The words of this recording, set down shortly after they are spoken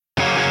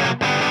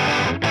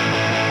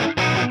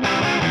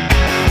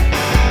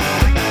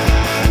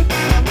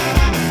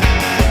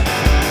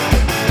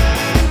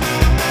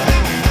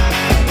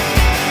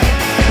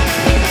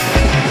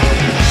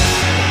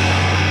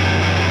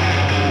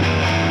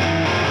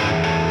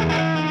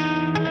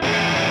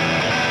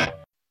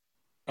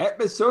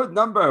episode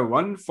number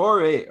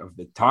 148 of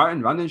the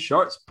Tartan Running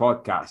Shorts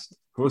podcast,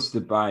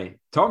 hosted by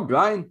Tom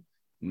Bryan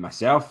and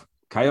myself,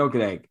 Kyle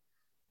Gregg.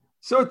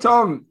 So,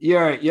 Tom,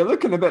 you're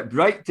looking a bit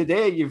bright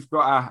today. You've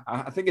got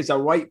I think it's a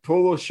white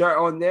polo shirt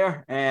on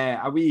there.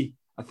 I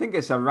think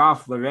it's a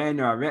Ralph Lauren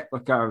or a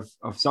replica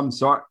of some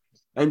sort.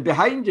 And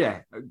behind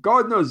you,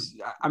 God knows,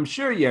 I'm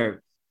sure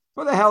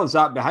what the hell is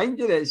that behind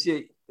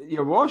you?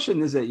 You're washing,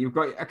 is it?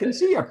 I can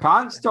see your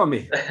pants,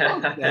 Tommy.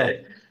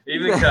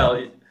 Even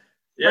Kyle.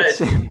 Yeah,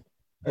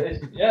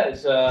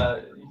 it's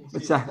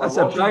that's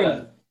a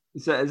brown.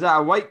 Is that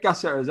a white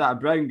gusset or is that a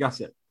brown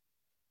gusset?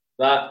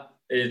 That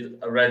is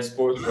a red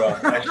sports bra,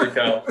 actually,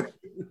 Kyle.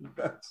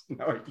 That's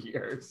not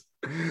yours.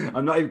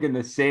 I'm not even going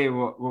to say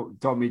what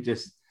Tommy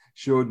just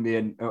showed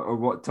me or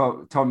what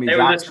Tommy's. It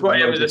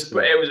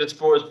was a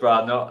sports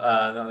bra,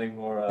 not nothing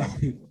more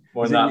than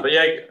that. But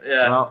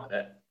yeah. Well,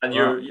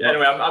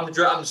 anyway,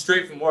 I'm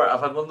straight from work.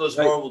 I've had one of those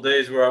horrible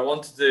days where I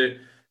wanted to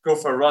go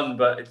for a run,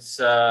 but it's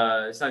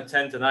now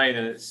 10 to 9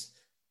 and it's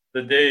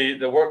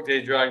the work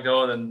day dragged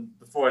on, and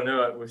before I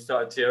knew it we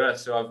started TRS.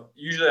 So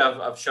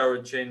I've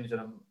showered, changed,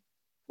 and I'm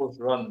supposed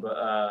to run,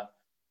 but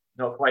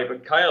not quite.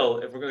 But Kyle,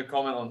 if we're going to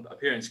comment on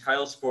appearance,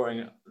 Kyle's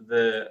sporting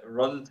the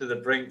Run to the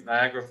Brink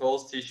Niagara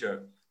Falls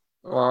t-shirt.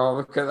 Oh,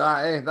 look at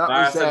that, eh? That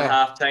marathon, was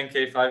half,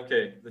 10k,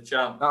 5k, the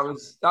champ. That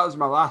was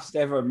my last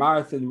ever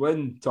marathon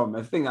win, Tom.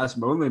 I think that's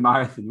my only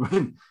marathon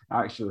win,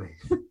 actually.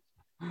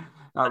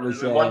 That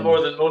was one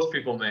more than most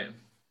people, mate.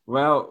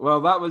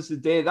 Well, that was the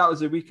day. That was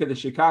the week of the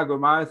Chicago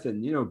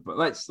Marathon, But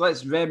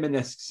let's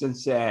reminisce,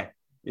 since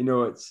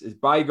it's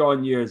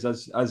bygone years,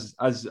 as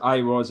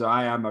I was or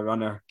I am a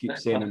runner. Keep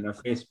saying on their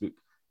Facebook.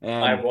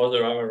 I was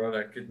or I'm a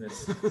runner.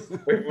 Goodness,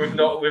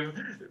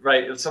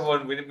 right.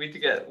 Someone we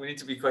need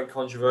to be quite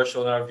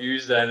controversial in our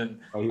views then,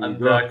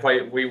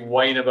 we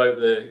whine about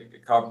the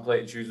carbon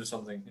plated shoes or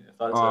something. If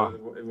that's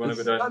we want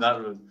to go down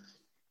that road.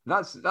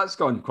 That's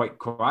gone quite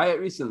quiet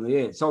recently.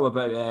 Eh? It's all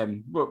about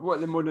what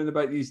they're moaning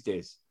about these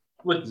days.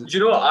 Well, do you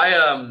know what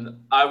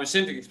I was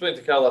saying to explain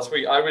to Cal last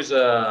week? I was in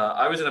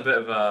a bit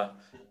of a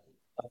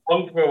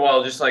funk for a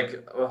while, just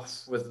like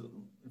with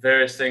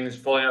various things,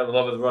 falling out of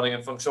love with running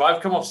and funk. So I've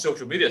come off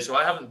social media, so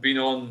I haven't been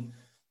on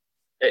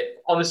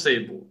it.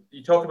 Honestly,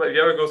 you talk about if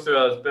you ever go through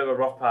a bit of a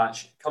rough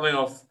patch, coming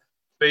off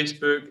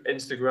Facebook,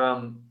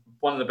 Instagram,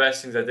 one of the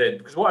best things I did,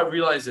 because what I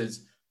realized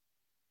is,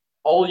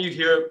 all you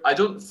hear, I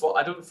don't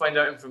find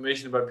out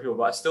information about people,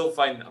 but I'm still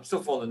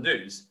following the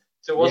news.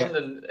 So it wasn't,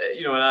 and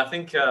I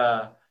think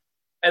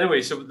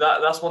anyway. So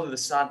that's one of the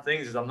sad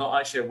things is I'm not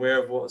actually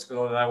aware of what's going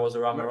on in I was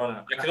around my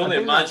runner. I can only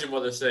imagine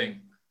what they're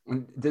saying.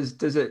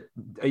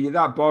 Are you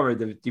that bothered?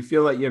 Do you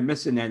feel like you're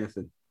missing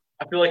anything?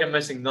 I feel like I'm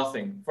missing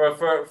nothing. For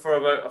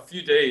about a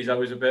few days, I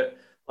was a bit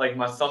like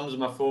my thumbs on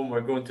my phone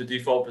were going to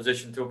default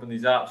position to open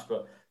these apps,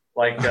 but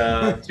like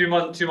 2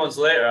 months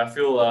later, I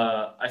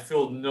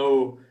feel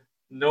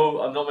no,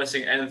 I'm not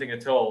missing anything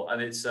at all.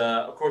 And it's,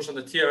 of course, on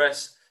the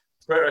TRS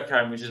Twitter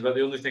account, which is about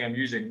the only thing I'm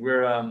using,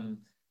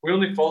 we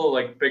only follow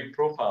like big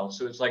profiles.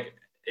 So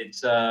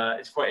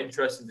it's quite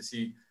interesting to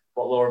see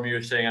what Laura Muir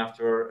is saying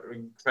after her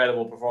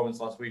incredible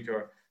performance last week,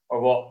 or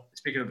what,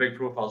 speaking of big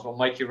profiles, what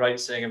Mikey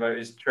Wright's saying about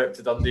his trip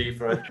to Dundee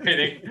for a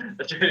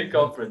training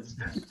conference.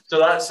 So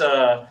that's,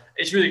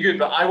 it's really good.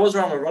 But I was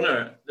around a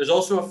runner. There's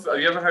also, have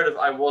you ever heard of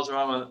I was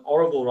around an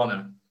horrible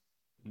runner?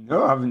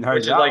 No, I haven't heard.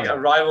 Which is like a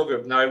rival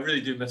group. Now I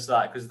really do miss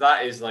that, because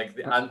that is like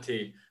the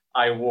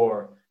anti-I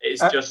war.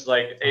 It's just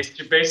like it's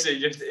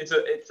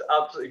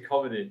absolutely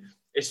comedy.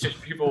 It's just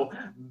people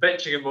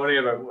bitching and moaning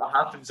about what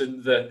happens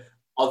in the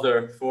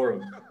other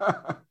forum.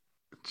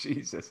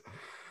 Jesus.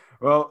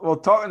 Well,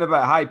 talking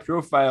about high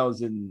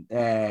profiles and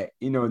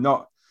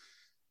not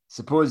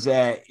suppose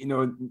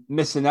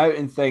missing out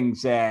in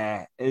things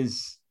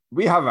is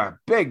we have a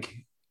big,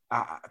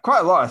 quite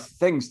a lot of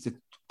things to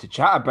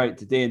chat about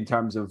today in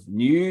terms of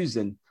news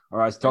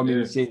or as Tommy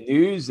would say,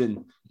 news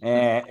and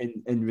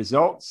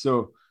results.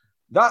 So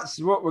that's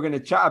what we're going to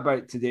chat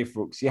about today,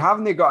 folks. You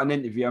haven't got an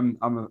interview.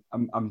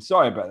 I'm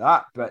sorry about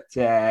that, but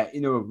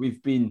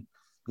we've been,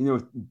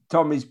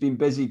 Tommy's been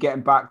busy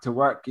getting back to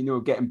work,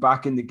 getting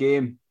back in the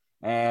game.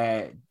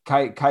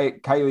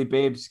 Kylie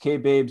Babes, K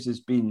Babes has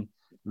been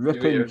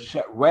ripping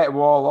wet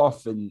wall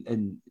off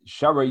and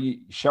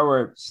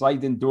shower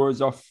sliding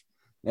doors off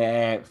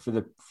for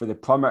the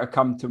plumber to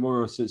come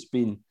tomorrow. So it's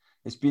been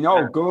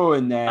all go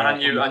and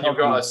you've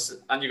got a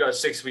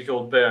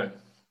 6-week-old bear.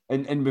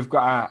 And we've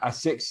got a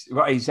 6.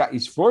 Well,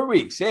 he's 4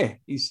 weeks.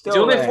 He's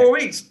still. It's only 4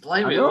 weeks.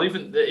 Blimey,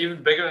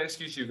 even bigger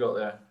excuse you've got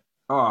there.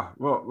 Oh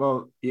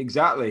well,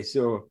 exactly.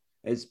 So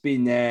it's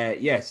been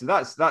So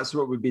that's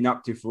what we've been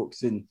up to,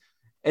 folks. And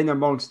in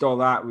amongst all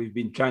that, we've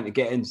been trying to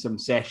get in some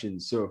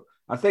sessions. So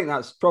I think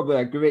that's probably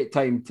a great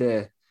time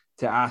to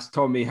ask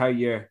Tommy how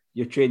your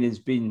training's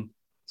been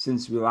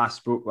since we last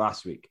spoke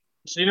last week.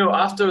 So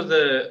after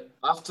the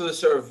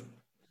sort of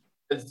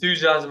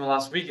enthusiasm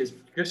last week, it's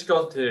just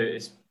gone to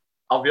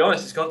I'll be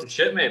honest, it's gone to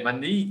shit, mate. My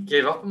knee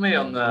gave up on me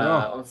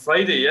on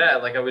Friday. Yeah,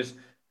 like I'll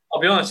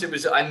be honest,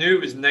 I knew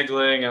it was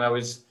niggling, and I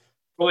was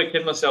probably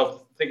kidding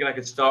myself thinking I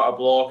could start a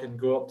block and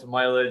go up to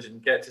mileage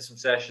and get to some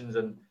sessions.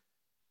 And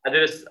I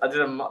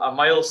did a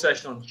mile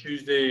session on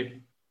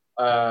Tuesday.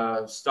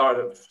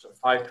 Started at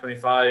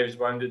 5:25s,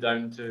 wound it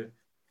down to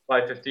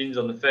 5:15s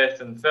on the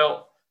 5th, and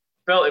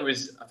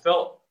I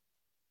felt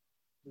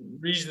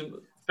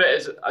reasonably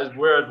fit as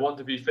where I'd want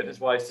to be fitness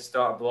wise to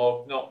start a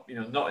blog. Not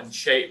in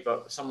shape,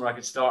 but somewhere I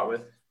could start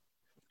with.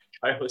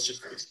 I was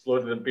just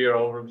exploded the beer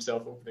all over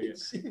himself opening it.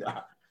 See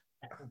that?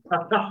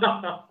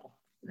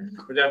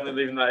 We're definitely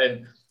leaving that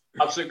in.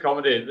 Absolute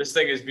comedy. This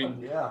thing has been.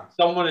 Yeah.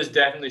 Someone is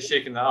definitely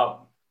shaking that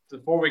up. The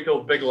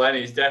 4-week-old Big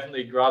Lenny's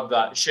definitely grabbed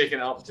that, shaking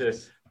it up to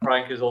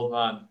prank his old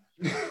man.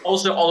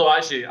 Also, although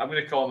actually, I'm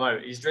going to call him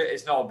out.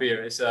 It's not a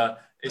beer. It's a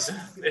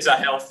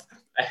health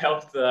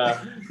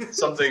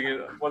something.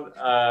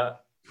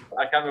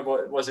 I can't remember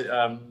what was it.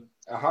 A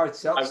hard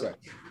seltzer.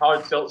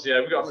 Hard seltzer.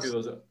 Yeah, we got a few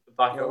of those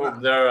back at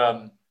home.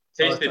 They're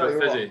tasty but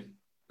fizzy.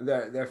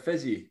 They're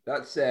fizzy.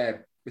 That's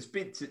it's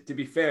been to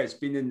be fair. It's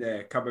been in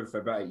the cupboard for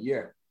about a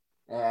year.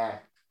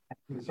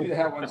 Who the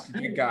hell wants to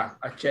drink a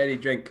cherry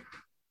drink?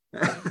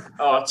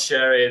 Oh,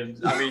 cherry!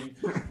 I mean,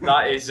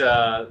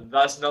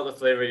 that's not the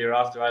flavour you're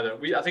after either.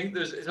 I think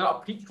it's not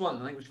a peach one.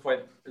 I think it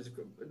was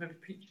maybe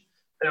peach.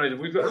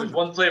 Anyway, there's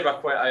one flavour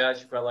I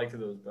actually quite liked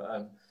of those.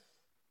 But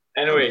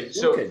anyway,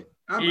 so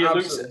he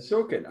looks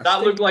soaking.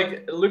 That looked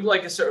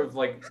like a sort of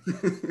like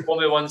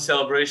Formula One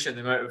celebration.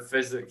 The amount of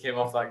fizz that came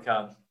off that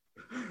can.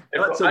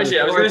 Actually,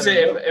 I was going to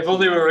say if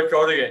only we were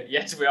recording it.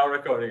 Yes, we are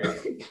recording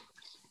it.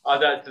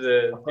 Add that to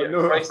the.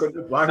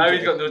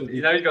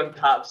 Now he's gone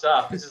tap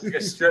staff. This is like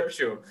a strip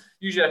show.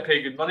 Usually I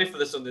pay good money for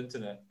this on the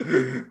internet.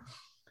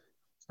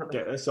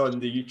 Get this on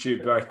the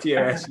YouTube or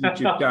TRS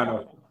YouTube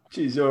channel.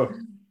 Jeez, oh.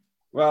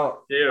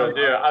 Well, dear.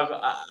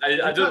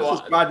 I don't know.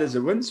 As bad as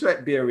the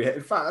windswept beer we hit.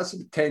 In fact, that's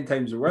 10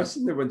 times worse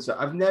than the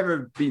windswept. I've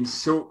never been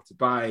soaked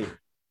by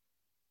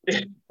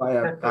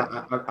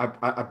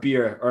a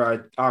beer or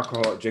an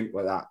alcoholic drink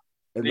like that,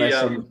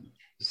 unless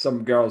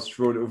some girls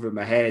throw it over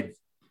my head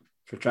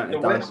for trying to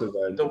dance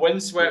over. The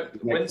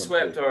windswept,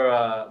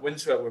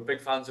 we're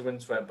big fans of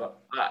windswept, but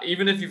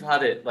even if you've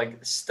had it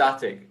like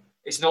static,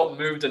 it's not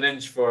moved an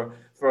inch for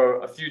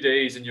a few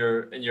days in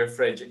your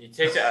fridge, and you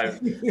take it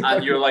out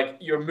and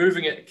you're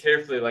moving it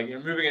carefully, like you're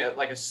moving it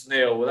like a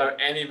snail without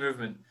any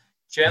movement.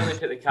 Gently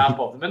take the cap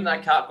off. The minute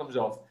that cap comes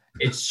off,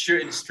 it's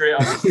shooting straight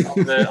up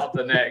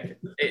the neck.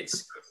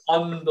 It's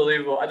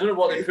unbelievable. I don't know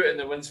what they put in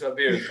the windswept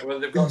beer, or whether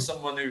they've got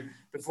someone who,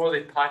 before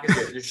they package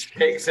it, just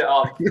shakes it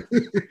up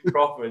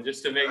properly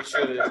just to make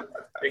sure that it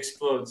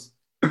explodes.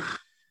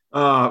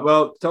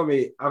 Well,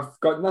 Tommy, I've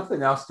got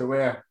nothing else to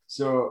wear,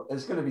 so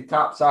it's going to be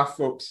taps off,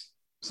 folks.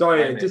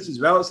 Sorry, just as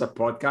well, it's a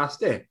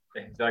podcast, eh?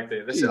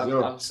 Exactly.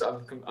 I'm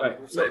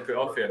slightly put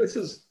off here.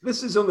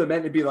 This is only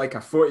meant to be like a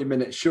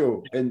 40-minute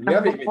show, and we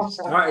haven't even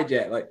started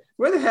yet. Like,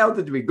 where the hell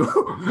did we go?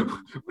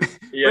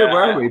 Where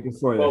were we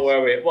before this? Where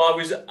were we? Well,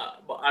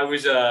 I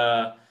was.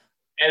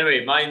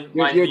 Anyway,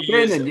 you're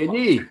training your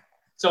knee.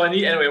 So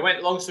I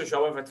went, long story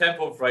short, I went for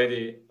tempo on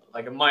Friday,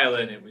 like a mile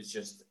in. It was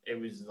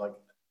like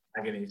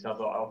agony. So I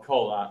thought I'll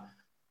call that.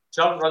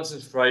 So I haven't run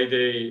since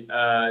Friday.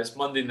 It's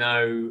Monday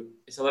now.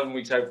 It's 11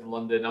 weeks out from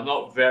London. I'm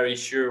not very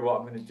sure what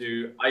I'm going to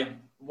do.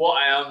 What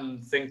I am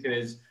thinking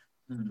is,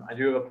 I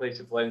do have a place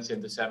in Valencia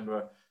in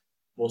December.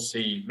 We'll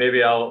see.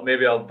 Maybe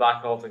I'll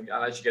back off and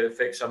actually get it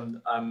fixed. I'm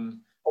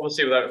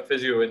obviously without a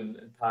physio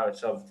in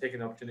Paris, so I've taken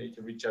the opportunity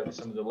to reach out to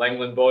some of the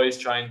Langland boys,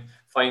 try and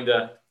find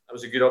that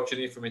was a good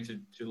opportunity for me to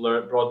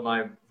learn, broaden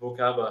my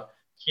vocab.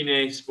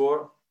 Kine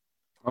Sport.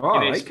 Oh,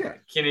 I like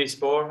it. Kine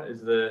Sport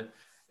is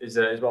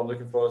what I'm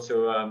looking for.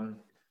 So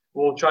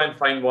we'll try and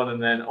find one,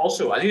 and then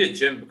also I need a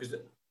gym because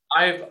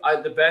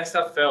the best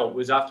I felt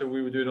was after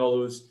we were doing all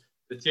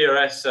the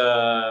TRS.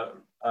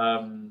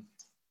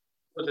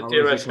 What's the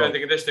TRS strength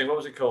and conditioning? What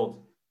was it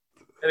called?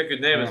 It had a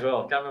good name as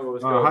well. I can't remember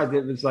what it was called.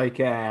 It was like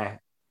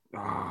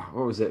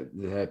what was it?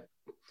 The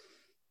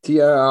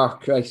TRR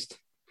Christ.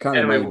 Can't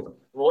remember.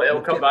 Well,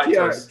 it'll come back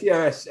to us.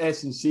 TRS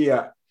S&C.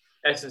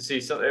 S&C.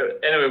 So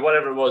anyway,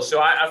 whatever it was. So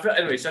I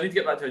need to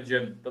get back to a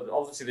gym, but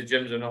obviously the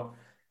gyms are not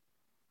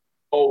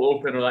all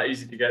open or that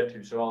easy to get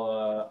to. So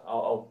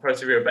I'll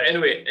persevere. But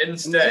anyway,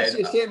 instead, is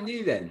this your same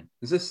knee then?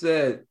 Is this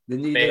the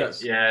knee?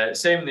 Yeah,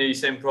 same knee,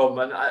 same problem.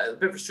 And a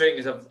bit frustrating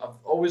is I've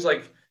always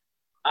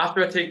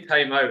after I take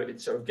time out, it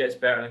sort of gets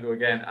better and I go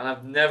again. And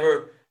I've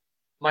never.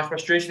 My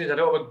frustration is I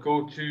don't have a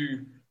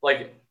go-to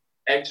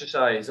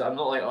exercise. I'm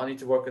not I need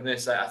to work on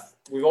this.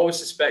 We've always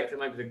suspected it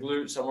might be the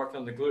glutes. I'm working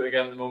on the glute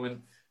again at the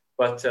moment.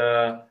 But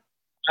I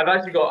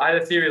had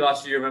a theory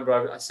last year.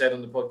 Remember I said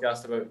on the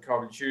podcast about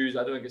carbon shoes.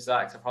 I don't think it's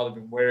that because I've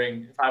probably been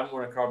wearing. If I haven't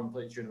worn a carbon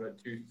plate shoe in about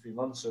 2-3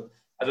 months, so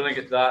I don't think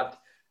it's that.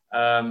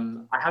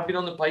 I have been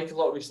on the bike a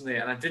lot recently,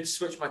 and I did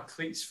switch my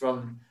cleats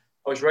from.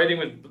 I was riding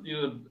with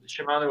the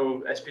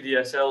Shimano SPD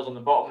SLs on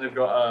the bottom. They've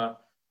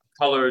got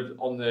coloured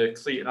on the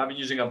cleat, and I've been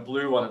using a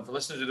blue one. And for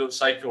listeners who don't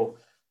cycle,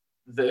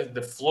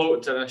 the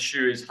float in a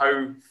shoe is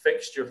how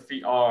fixed your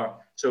feet are.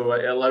 So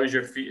it allows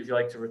your feet, if you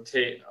like, to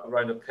rotate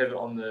around a pivot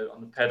on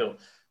the pedal.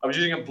 I was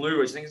using a blue,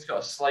 which I think it's got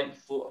a slight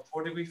float, a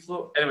 4-degree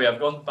float. Anyway, I've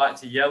gone back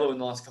to yellow in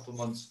the last couple of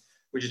months,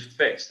 which is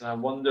fixed, and I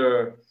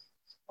wonder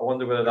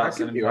whether That that's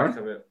an could be impact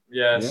right. of it.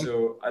 Yeah, Yeah.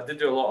 so I did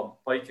do a lot of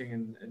biking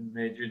in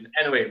May, June.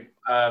 Anyway,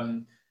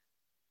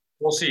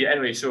 we'll see.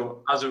 Anyway,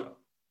 so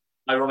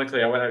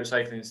ironically, I went out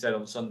cycling instead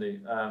on Sunday,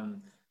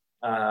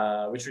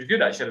 which was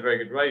good. Actually, had a very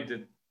good ride.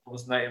 Did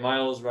almost 90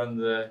 miles around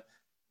the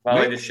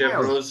Valley de 90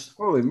 miles. Chevreuse.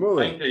 Holy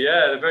moly. 90,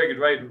 yeah, had a very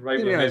good ride I with didn't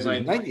a mate realize of it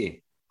was mine.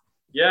 90.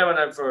 Yeah, I went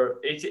out for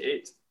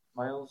 88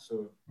 miles,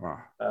 so Wow.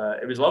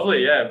 it was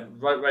lovely. Yeah,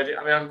 riding.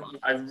 I mean,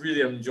 I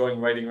really am enjoying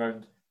riding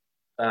around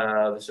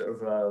the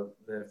sort of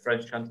the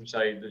French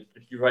countryside.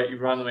 You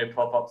randomly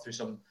pop up through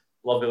some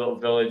lovely little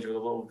village with a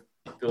little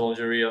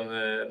boulangerie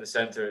in the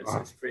center.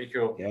 It's pretty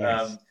cool.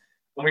 Yes.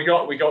 And we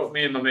got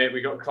me and my mate. We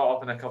got caught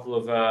up in a couple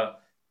of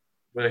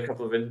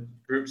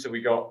groups that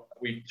we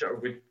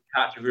would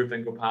catch a group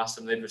and go past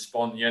them. They'd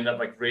respond. And you end up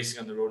like racing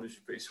on the road, which is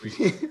pretty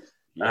sweet.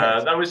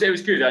 Yes. It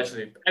was good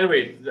actually.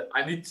 Anyway,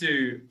 I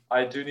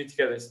do need to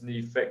get this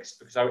knee fixed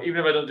because even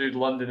if I don't do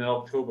London in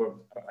October,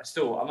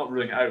 I'm not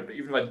ruling it out. But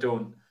even if I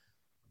don't,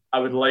 I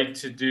would like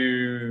to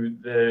do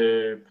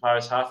the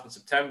Paris half in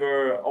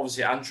September.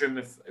 Obviously, Antrim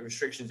if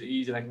restrictions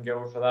ease and I can get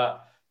over for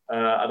that.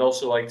 I'd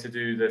also like to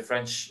do the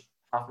French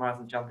half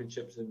marathon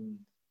championships and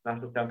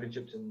national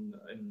championships in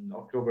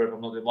October if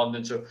I'm not in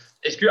London. So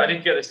it's good. I need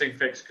to get this thing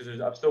fixed because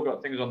I've still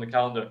got things on the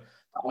calendar.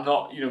 I'm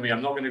not, you know me,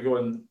 I'm not going to go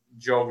and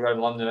jog around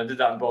London. I did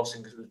that in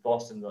Boston because it was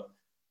Boston, but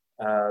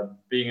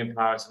being in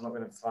Paris, I'm not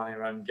going to fanny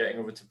around getting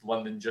over to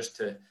London just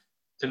to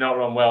not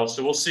run well.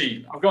 So we'll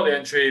see. I've got the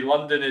entry.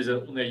 London is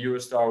only a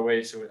Eurostar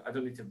away, so I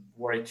don't need to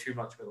worry too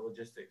much about the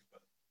logistics.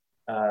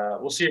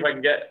 But we'll see if I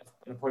can get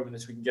an appointment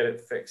this week and get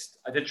it fixed.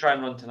 I did try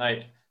and run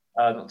tonight.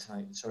 Not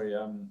tonight. Sorry.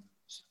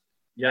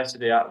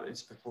 Yesterday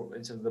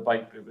into the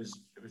bike, but it was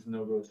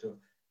no go. So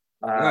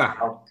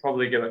I'll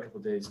probably give it a couple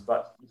of days,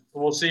 but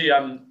we'll see.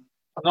 I'm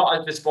not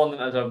as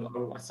despondent as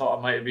I thought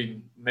I might have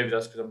been. Maybe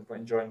that's because I'm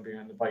quite enjoying being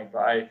on the bike,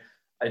 but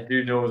I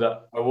do know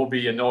that I will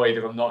be annoyed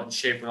if I'm not in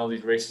shape when all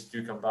these races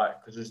do come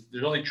back because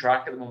there's only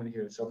track at the moment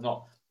here, so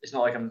it's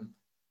not like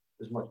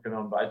there's much going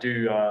on, but I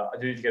do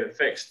need to get it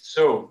fixed.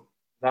 So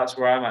that's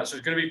where I'm at. So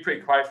it's going to be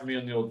pretty quiet for me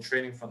on the old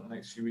training front the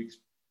next few weeks.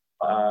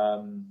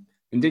 And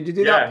did you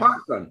do that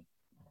park run?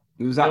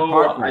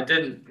 I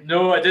didn't.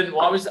 No, I didn't.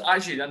 Well, I was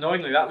actually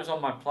annoyingly that was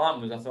on my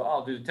plan. I thought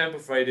I'll do the tempo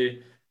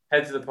Friday,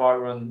 head to the park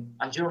run,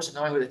 and you know what's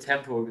annoying with the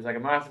tempo? It was like a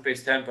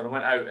marathon-based tempo, and I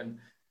went out and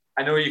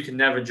I know you can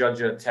never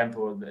judge a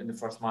tempo in the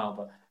first mile,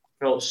 but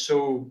I felt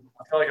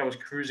like I was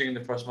cruising in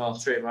the first mile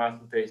straight at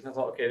marathon pace, and I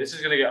thought, okay, this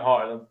is going to get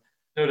hard.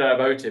 No doubt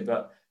about it,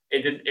 but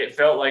it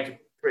felt like a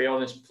pretty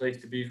honest place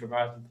to be for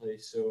marathon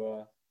pace.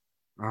 So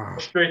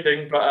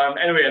frustrating, but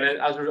anyway, and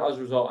as a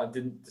result, I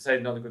didn't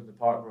decide not to go to the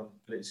park run.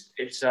 But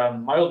it's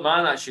my old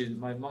man actually.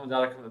 My mum and dad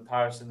are coming to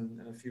Paris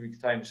in a few weeks'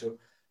 time, so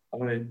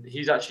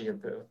he's actually a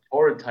bit of a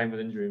torrid time with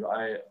injury, but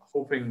I'm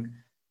hoping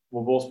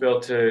we'll both be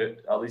able to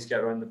at least get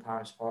around the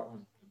Paris park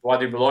run. Bois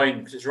de Boulogne,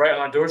 because it's right on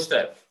our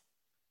doorstep.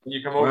 When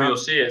you come over, you'll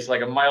see it. It's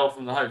like a mile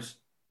from the house.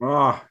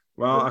 Oh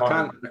well,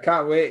 I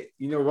can't wait.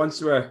 You know,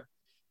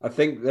 I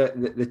think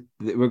that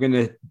we're going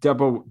to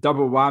double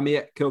whammy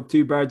it, kill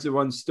two birds with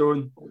one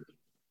stone.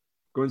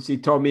 Go and see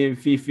Tommy and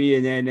Fifi,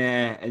 and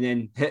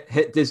then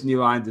hit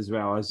Disneyland as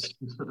well as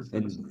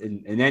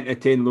and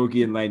entertain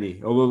Logie and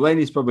Lenny. Although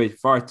Lenny's probably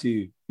far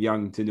too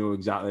young to know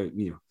exactly.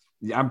 You know,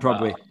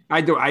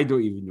 I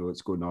don't even know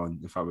what's going on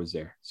if I was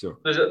there. So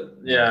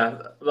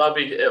it'll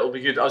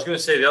be good. I was going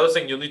to say the other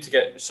thing you'll need to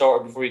get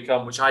sorted before you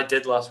come, which I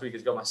did last week,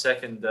 is got my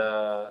second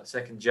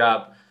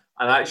jab,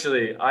 and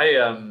actually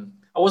I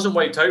wasn't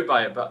wiped out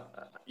by it,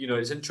 but you know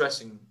it's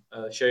interesting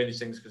sharing these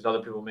things because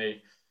other people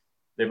may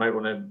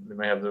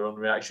have their own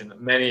reaction.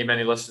 Many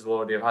listeners will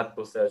already have had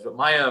both theirs, but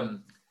my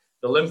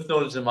the lymph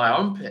nodes in my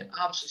armpit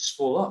absolutely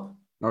swole up.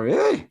 Oh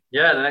really?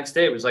 Yeah, the next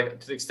day it was like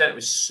to the extent it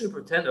was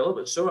super tender, a little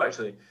bit sore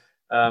actually.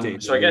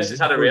 So I guess it's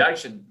had a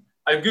reaction.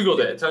 I googled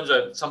it. It turns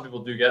out some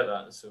people do get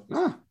that. So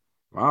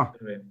wow.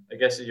 Anyway, I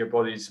guess your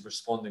body's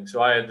responding.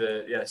 So I had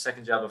the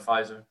second jab of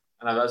Pfizer,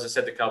 and as I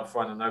said to Cal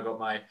before, I've now got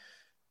my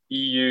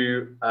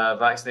EU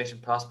vaccination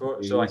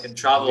passport, so I can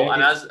travel.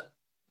 And as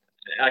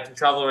I can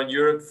travel around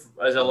Europe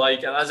as I like,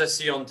 and as I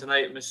see on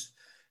tonight,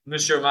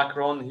 Monsieur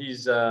Macron,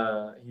 he's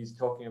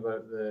talking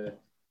about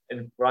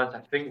in France. I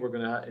think they're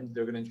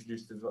going to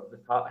introduce the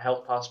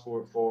health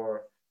passport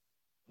for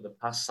the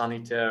pass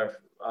sanitaire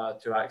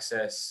to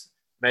access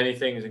many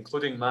things,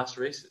 including mass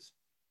races.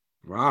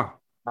 Wow,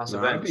 mass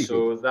events.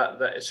 So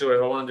so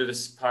if I want to do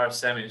this Paris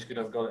semi, it's good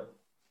I've got it.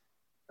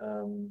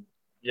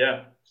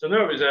 Yeah. So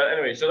no, it was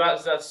anyway. So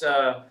that's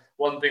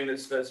one thing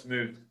that's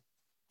moved.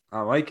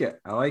 I like it.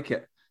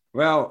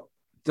 Well,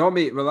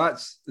 Tommy,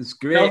 that's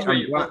great.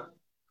 What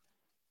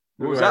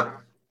was that?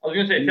 I was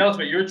going to say, tell us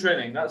about your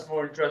training. That's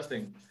more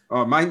interesting.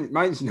 Oh,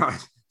 mine's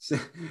not.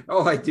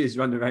 All I do is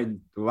run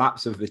around the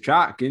laps of the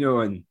track, you know,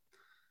 and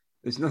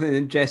there's nothing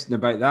interesting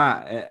about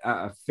that at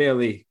a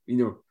fairly, you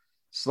know,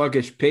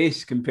 sluggish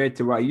pace compared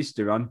to what I used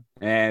to run.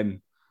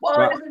 Well,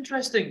 But it's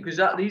interesting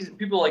because these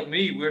people like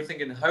me, we're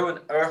thinking, how on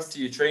earth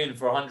do you train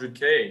for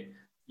 100K,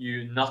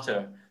 you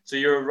nutter? So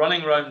you're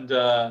running around.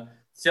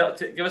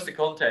 Give us the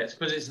context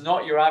because it's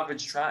not your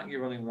average track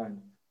you're running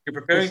around. You're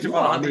preparing it's to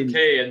run not. I mean,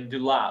 100K and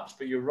do laps,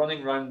 but you're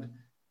running around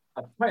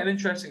quite an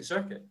interesting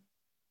circuit.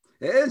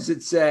 it is.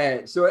 It's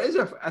so it is.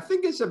 I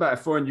think it's about a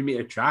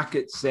 400-meter track.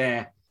 It's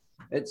the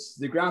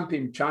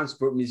Grampian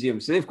Transport Museum.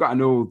 So they've got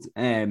an old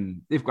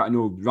run.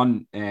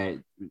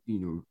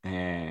 Not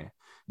an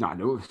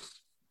old.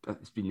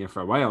 It's been there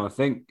for a while, I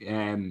think.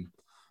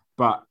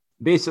 But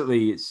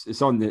basically,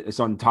 it's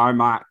on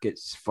tarmac.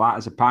 It's flat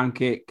as a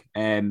pancake.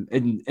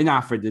 In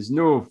Afford, there's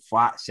no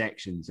flat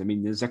sections. I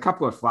mean, there's a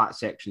couple of flat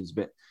sections,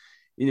 but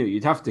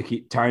you'd have to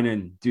keep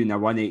turning, doing a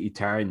 180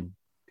 turn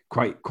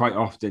quite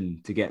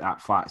often to get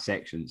that flat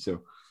section.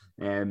 So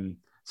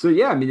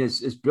yeah, I mean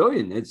it's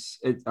brilliant.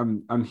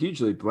 I'm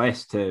hugely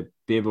blessed to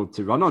be able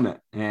to run on it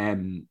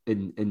in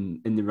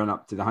the run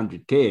up to the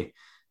 100K.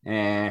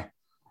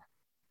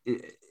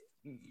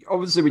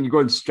 Obviously when you go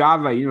on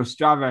Strava,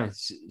 Strava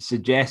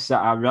suggests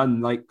that I run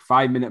like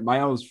 5-minute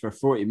miles for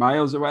 40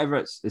 miles or whatever.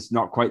 It's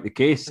not quite the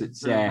case.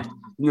 It's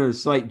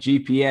it's like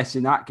GPS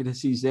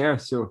inaccuracies there.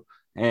 So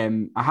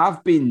I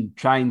have been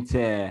trying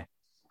to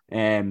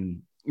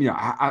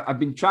I've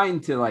been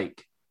trying to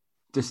like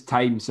just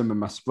time some of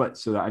my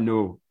splits so that I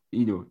know,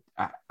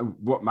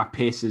 what my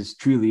paces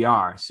truly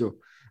are. So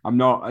I'm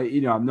not,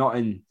 I'm not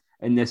in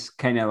this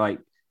kind of like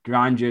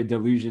grandeur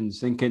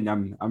delusions thinking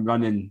I'm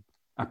running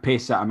a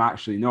pace that I'm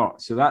actually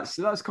not. So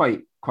that's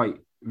quite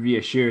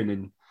reassuring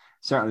and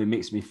certainly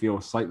makes me feel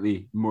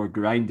slightly more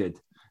grounded.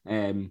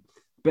 But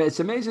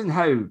it's amazing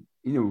how,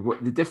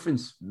 what the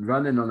difference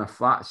running on a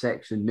flat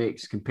section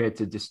makes compared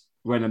to just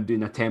when I'm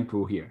doing a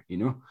tempo here,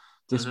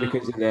 just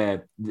because of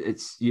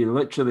you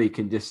literally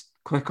can just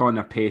click on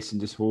a pace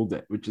and just hold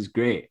it, which is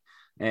great.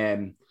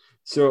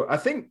 So I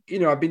think,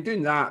 I've been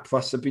doing that.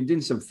 Plus I've been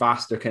doing some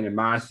faster kind of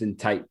marathon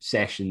type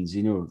sessions,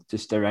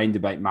 just around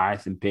about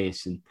marathon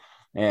pace. And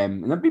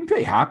I've been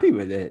pretty happy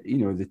with it,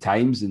 the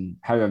times and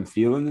how I'm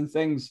feeling and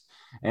things.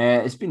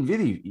 It's been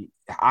really,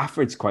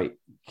 Afford's quite,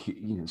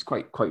 it's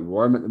quite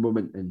warm at the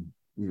moment. And,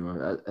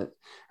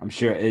 I'm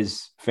sure it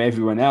is for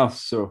everyone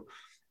else. So,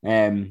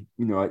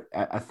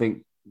 I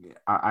think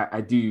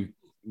I do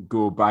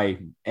go by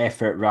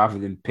effort rather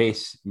than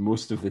pace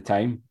most of the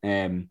time.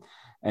 And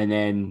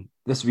then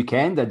this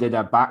weekend I did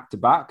a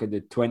back-to-back. I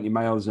did 20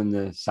 miles on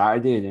the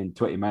Saturday and then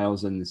 20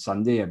 miles on the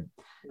Sunday.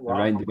 Wow.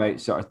 Around about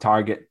sort of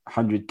target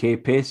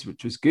 100K pace,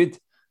 which was good.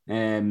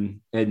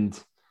 And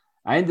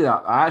I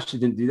actually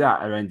didn't do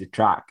that around the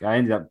track. I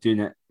ended up doing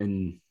it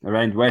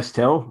around West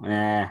Hill.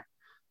 I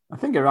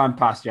think I ran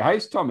past your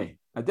house, Tommy.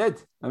 I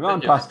did. I ran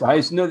past the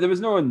house. No, there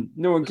was no one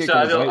kicking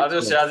us out.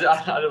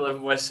 I don't live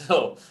in West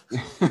Hill.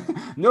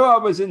 No, I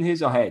was in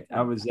Hazelhead.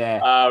 I was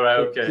there. Right,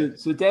 okay.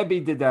 So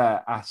Debbie did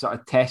a sort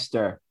of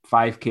tester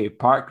 5K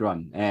park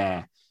run.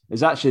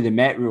 It's actually the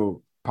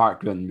Metro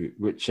park run route,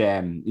 which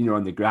on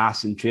the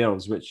grass and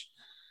trails, which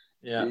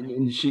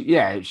and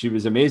she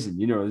was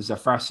amazing. It was her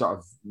first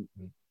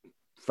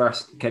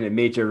kind of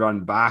major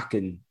run back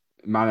and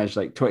managed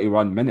like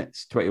 21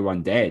 minutes,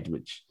 21 dead,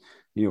 which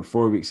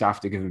 4 weeks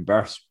after giving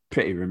birth,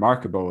 pretty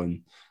remarkable.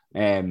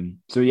 And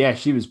so yeah,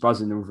 she was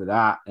buzzing over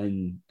that,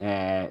 and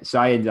so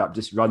I ended up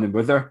just running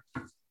with her,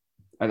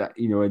 and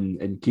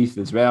and Keith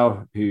as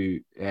well,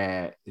 who's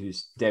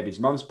Debbie's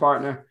mum's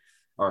partner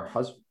or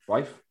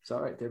wife. Is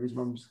that right? Debbie's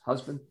mum's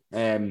husband.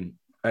 And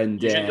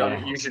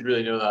you should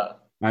really know that.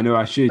 I know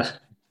I should.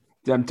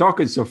 I'm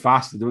talking so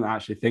fast I don't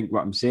actually think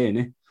what I'm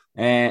saying.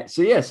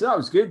 So that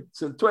was good.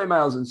 So 20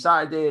 miles on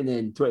Saturday and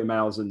then 20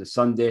 miles on the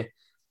Sunday.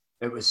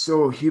 It was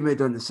so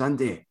humid on the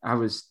Sunday. I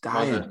was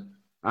dying.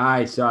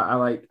 So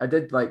I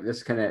did like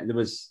this kind of,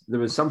 there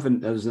was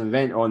an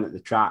event on at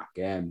the track.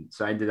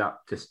 So I ended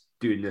up just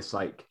doing this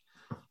like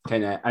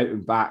kind of out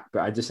and back,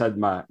 but I just had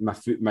my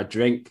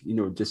drink,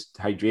 just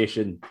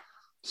hydration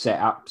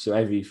set up. So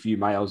every few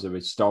miles I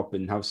would stop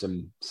and have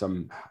some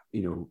kind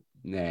of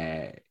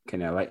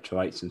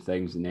electrolytes and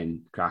things and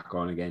then crack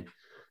on again.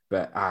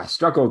 But I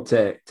struggled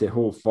to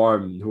hold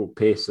form, hold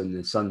pace on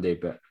the Sunday,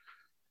 but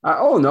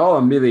all in all,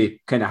 I'm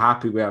really kind of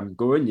happy where I'm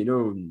going,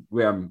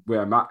 where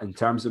I'm at in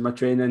terms of my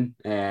training.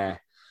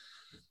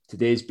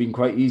 Today's been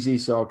quite easy,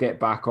 so I'll get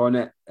back on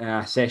it.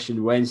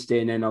 Session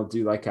Wednesday, and then I'll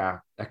do like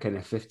a kind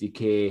of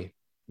 50K,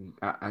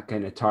 a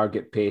kind of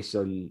target pace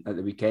at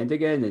the weekend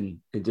again,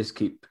 and just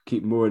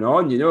keep moving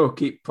on,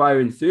 keep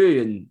plowing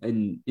through,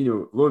 and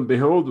lo and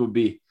behold,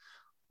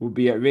 we'll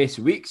be at race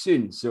week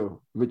soon,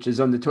 so which is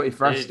on the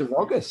 21st of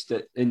August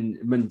in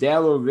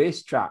Mondello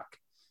Racetrack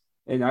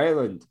in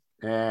Ireland.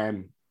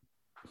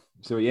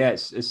 So yeah,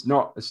 it's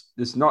not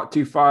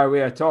too far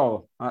away at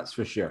all. That's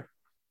for sure.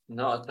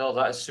 Not at all.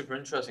 That is super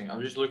interesting.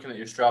 I'm just looking at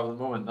your Strava at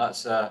the moment.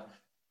 That's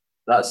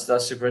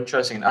super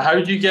interesting.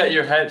 How do you get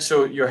your head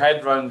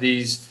around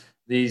these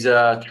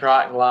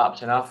track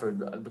laps in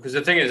Afford? Because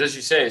the thing is, as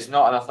you say, it's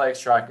not an athletics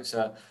track. It's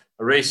a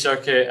race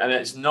circuit, and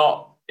it's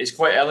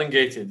quite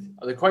elongated.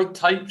 Are they quite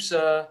tight?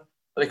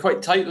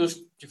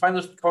 Those you find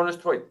those corners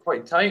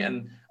quite tight?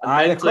 And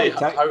they're mentally,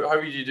 quite tight. how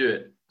would you do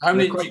it? How They're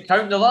many did you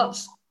count the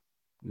laps?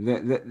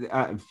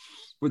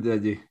 What did I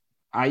do?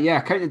 Yeah,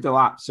 I counted the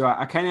laps. So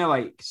I kind of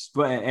like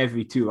split it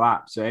every 2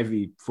 laps, so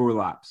every 4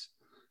 laps.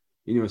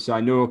 You know, so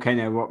I know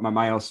kind of what my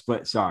mile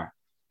splits are.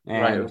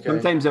 Right. Okay.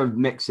 Sometimes I would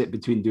mix it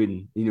between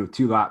doing,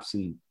 2 laps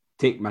and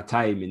take my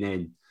time and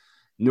then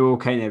know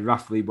kind of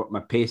roughly what my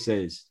pace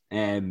is.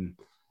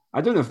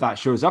 I don't know if that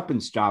shows up in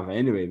Strava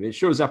anyway, but it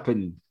shows up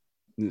in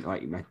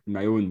like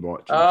my own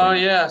watch. Oh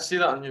yeah, I see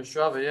that on your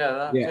Strava.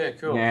 Yeah. Okay.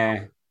 Cool.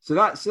 Yeah. So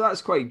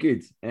that's quite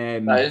good.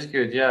 That is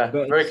good. Yeah.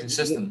 But very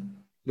consistent.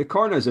 The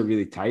corners are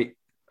really tight.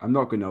 I'm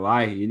not going to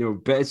lie,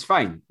 but it's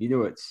fine.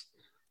 It's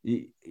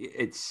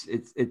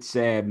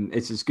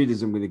as good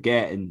as I'm going to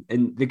get.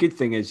 And the good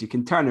thing is you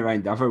can turn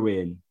around the other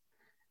way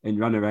and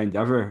run around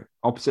the other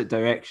opposite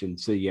direction.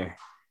 So you're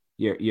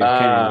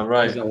kind of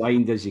right. as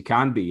aligned as you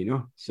can be,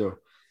 So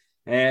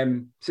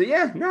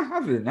yeah, no,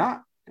 other than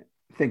that, I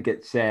think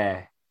it's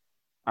I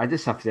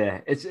just have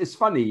to. It's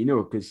funny,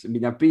 because I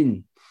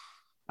mean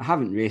I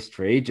haven't raced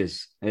for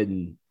ages,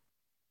 and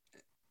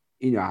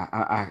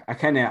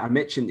I'm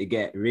itching to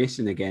get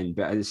racing again,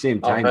 but at the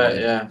same time,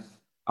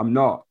 I'm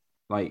not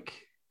 100K.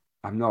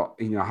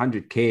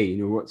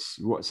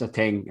 What's a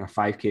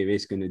 5K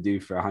race going to do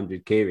for a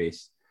 100K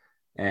race?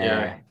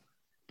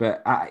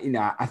 But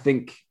I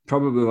think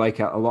probably like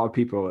a lot of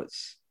people,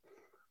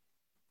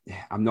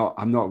 I'm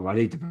not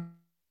worried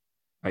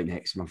about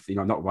next month.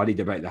 I'm not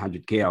worried about the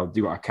 100K. I'll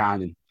do what I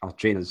can and I'll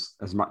train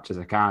as much as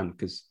I can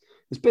because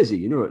it's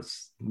busy.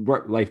 It's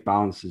work-life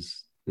balance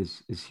is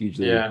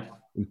hugely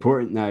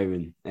important now.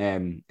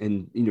 And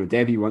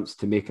Debbie wants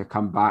to make a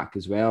comeback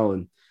as well.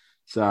 And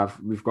so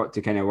we've got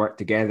to kind of work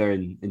together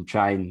and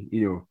try and,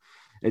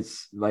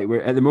 it's like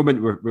at the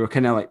moment we're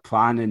kind of like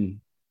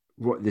planning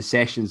what the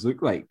sessions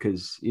look like.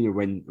 Cause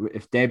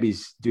if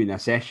Debbie's doing a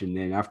session,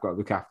 then I've got to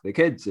look after the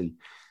kids and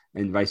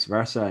vice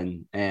versa.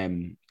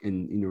 And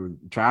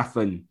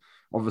triathlon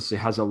obviously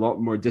has a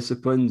lot more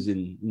disciplines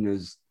and,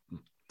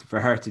 for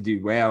her to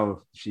do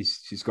well,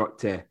 she's got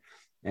to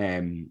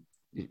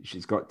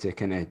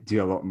kind of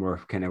do a lot more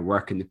kind of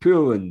work in the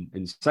pool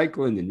and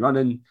cycling and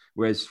running.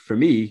 Whereas for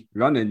me,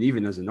 running,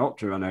 even as an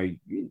ultra runner,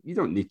 you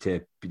don't need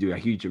to do a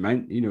huge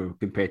amount,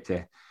 compared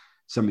to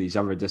some of these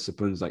other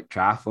disciplines like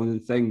triathlon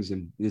and things.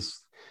 And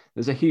there's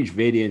a huge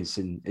variance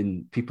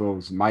in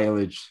people's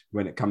mileage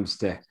when it comes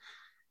to,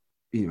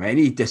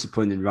 any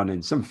discipline in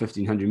running. Some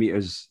 1500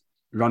 meters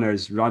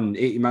runners run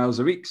 80 miles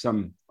a week.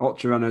 Some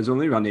ultra runners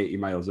only run 80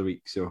 miles a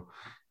week. So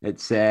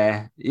it's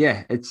so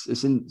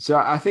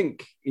I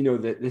think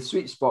the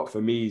sweet spot for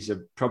me is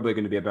probably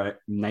going to be about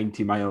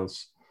 90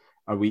 miles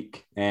a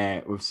week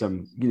with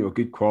some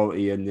good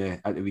quality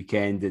at the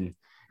weekend and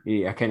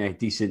a kind of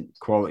decent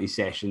quality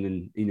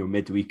session and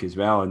midweek as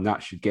well, and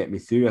that should get me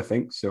through, I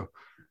think. So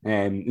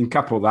and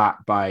couple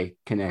that by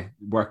kind of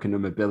working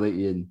on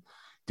mobility and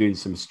doing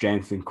some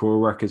strength and core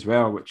work as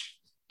well, which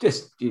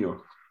just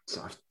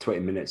sort of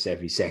 20 minutes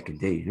every second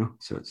day,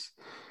 so it's,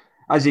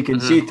 as you can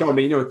see,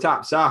 Tommy,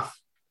 taps off.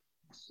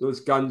 Those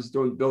guns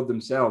don't build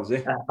themselves,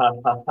 eh?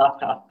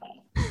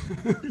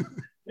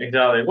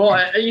 Exactly. Well,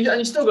 and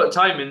you still got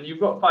time, and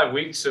you've got 5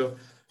 weeks, so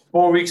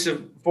 4 weeks. I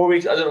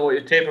don't know what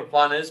your taper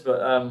plan is, but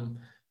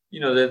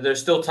there's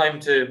still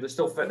there's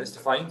still fitness to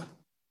find.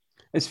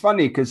 It's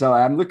funny because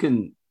I'm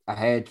looking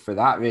ahead for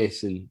that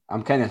race, and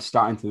I'm kind of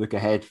starting to look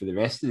ahead for the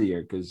rest of the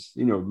year because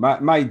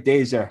my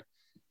years are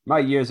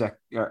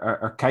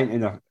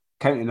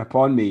counting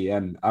upon me.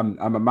 I'm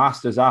a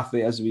masters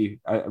athlete, as we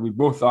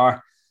both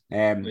are.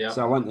 So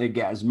I want to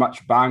get as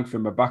much bang for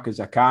my buck as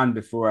I can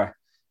before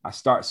I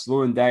start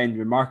slowing down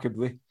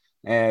remarkably.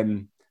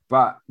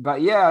 But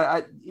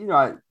yeah,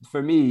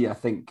 for me, I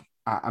think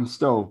I'm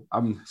still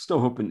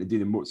hoping to do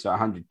the Mozart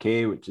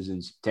 100K, which is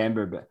in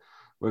September. But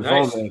with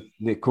all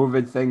the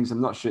COVID things,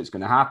 I'm not sure it's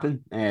going to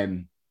happen.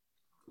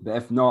 But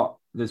if not,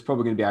 there's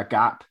probably going to be a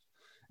gap.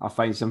 I'll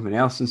find something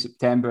else in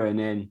September, and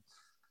then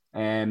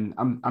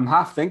I'm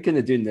half thinking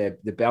of doing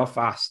the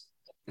Belfast.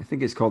 I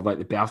think it's called like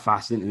the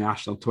Belfast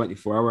International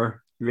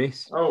 24-hour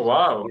race. Oh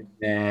wow!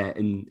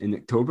 In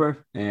October.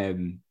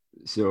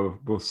 So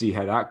we'll see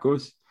how that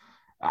goes.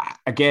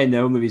 Again, the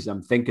only reason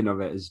I'm thinking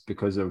of it is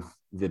because of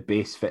the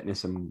base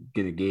fitness I'm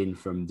going to gain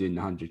from doing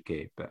the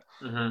 100K. But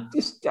I'm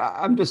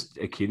just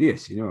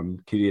curious. I'm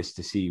curious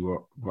to see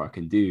what I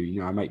can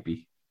do. I might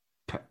be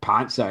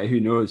pants at it. Who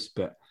knows?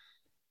 But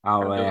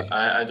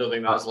I don't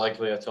think that's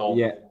likely at all.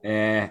 Yeah,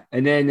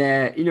 and then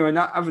and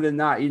other than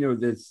that,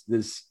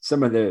 there's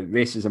some of the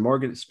races of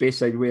Morgan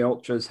Speyside Way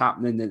Ultras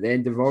happening at the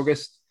end of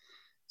August.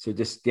 So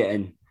just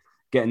getting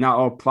that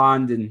all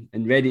planned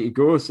and ready to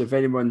go. So if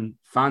anyone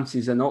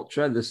fancies an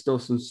ultra, there's still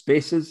some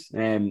spaces.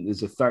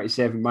 There's a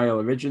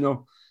 37-mile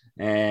original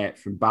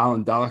from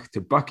Ballindalloch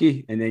to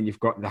Buckie, and then you've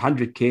got the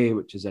 100K,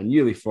 which is a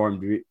newly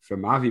formed route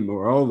from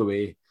Aviemore all the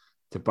way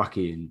to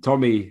Buckie. And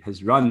Tommy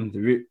has run the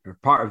route or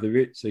part of the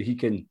route, so he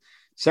can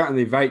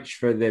certainly vouch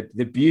for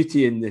the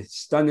beauty and the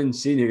stunning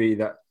scenery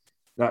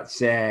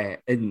that's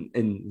in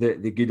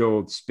the good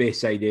old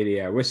Speyside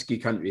area, whiskey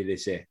country, they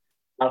say.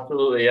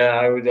 Absolutely, yeah.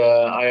 I would.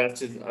 I have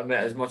to admit,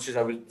 as much as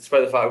I was,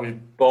 despite the fact I was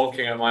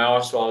bonking at my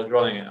arse while I was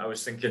running it, I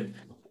was thinking,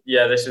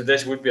 yeah,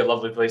 this would be a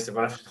lovely place to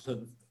run.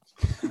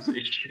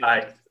 Absolutely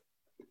shy.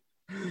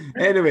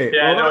 Anyway,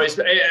 Yeah, well, no, it's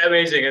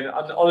amazing, and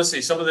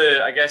honestly, some of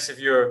the, I guess, if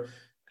you're,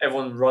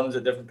 everyone runs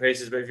at different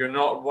paces, but if you're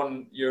not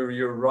one,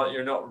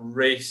 you're not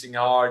racing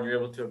hard, you're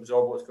able to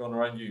absorb what's going on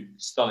around you.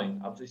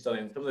 Stunning, absolutely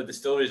stunning. Some of the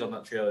distilleries on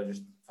that trail are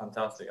just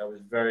fantastic. I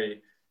was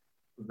very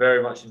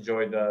much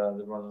enjoyed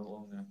the run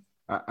along there.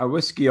 a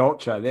whiskey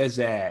ultra. There's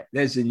a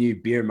new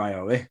beer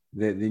mile, eh?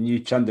 The new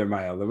Chunder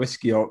mile, the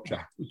whiskey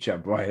ultra.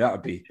 Ucha, boy,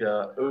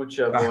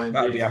 Ucha, boy,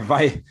 that'd be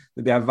indeed,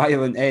 there'd be a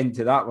violent end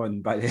to that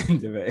one by the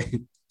end of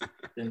it.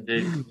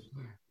 indeed.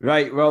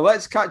 Right. Well,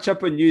 let's catch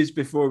up on news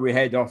before we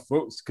head off,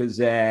 folks, because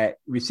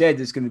we said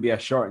it's going to be a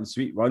short and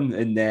sweet one,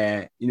 and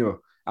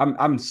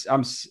I'm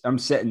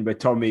sitting with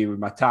Tommy with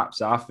my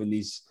taps off, and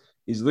he's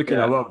looking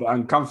a little bit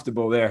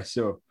uncomfortable there.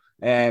 So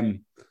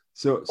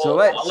so Well,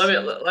 let's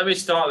let me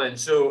start then.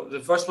 So the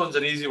first one's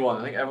an easy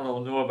one. I think everyone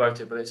will know about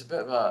it, but it's a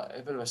bit of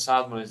a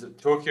sad one. Is that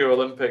Tokyo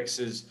Olympics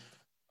is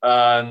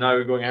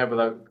now going ahead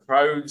without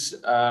crowds?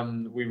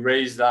 We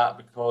raised that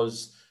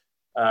because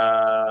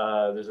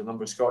there's a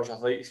number of Scottish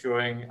athletes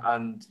going,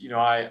 and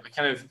I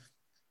kind of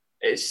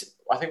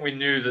I think we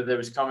knew that there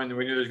was coming.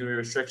 We knew there was going to be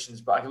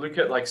restrictions, but I can look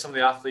at like some of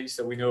the athletes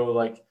that we know,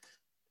 like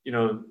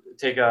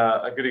take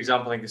a good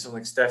example. I think of someone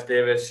like Steph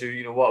Davis,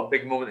 who what a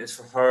big moment is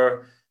for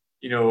her.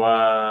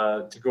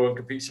 To go and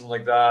compete something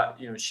like that.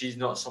 She's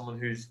not someone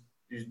who's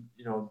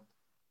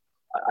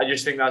I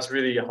just think that's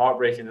really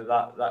heartbreaking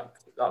that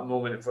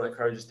moment in front of the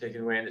crowd is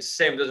taken away. And it's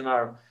the same. It doesn't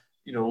matter.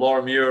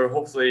 Laura Muir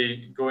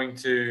hopefully going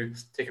to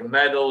take a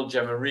medal.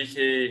 Gemma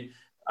Riki,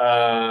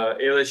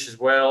 Eilish as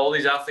well. All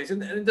these athletes,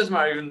 and it doesn't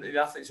matter even the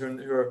athletes who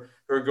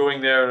are going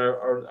there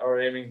and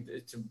are aiming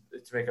to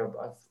make a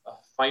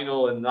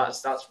final, and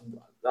that's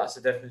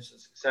the definition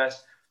of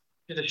success.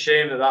 It's a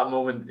shame that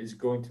moment is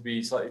going to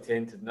be slightly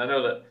tainted. And I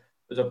know that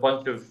there's a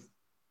bunch of,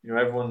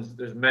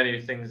 there's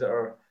many things that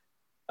are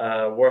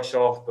worse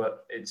off,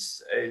 but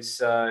it's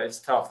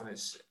tough, and I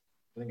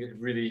think it's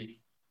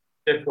really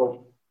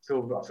difficult. I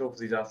feel for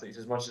these athletes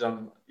as much as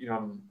I'm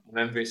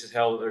envious as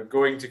hell that they're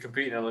going to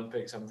compete in the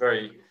Olympics. I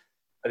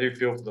do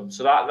feel for them.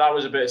 So that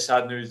was a bit of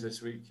sad news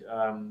this week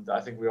that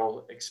I think we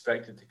all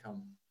expected to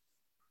come.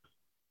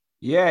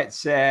 Yeah,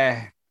 it's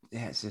a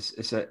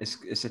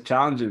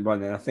challenging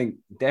one, and I think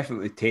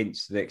definitely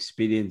taints the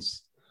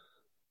experience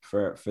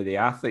for the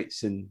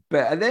athletes.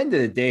 But at the end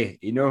of the day,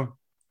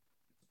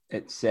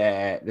 it's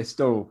they're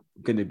still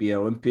going to be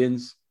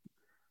Olympians.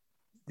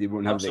 They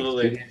won't have the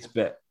experience,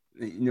 but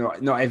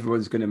not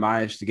everyone's going to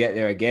manage to get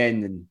there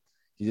again, and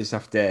you just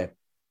have to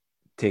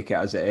take it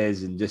as it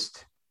is and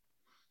just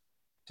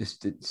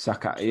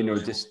suck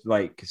it, just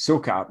like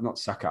soak it up, not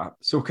suck it up,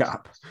 soak it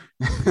up.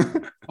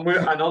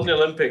 And on the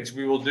Olympics,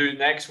 we will do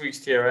next week's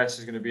TRS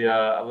is going to be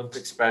a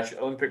Olympic special,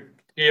 Olympic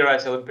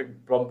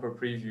bumper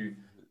preview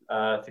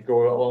to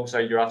go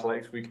alongside your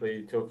Athletics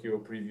Weekly Tokyo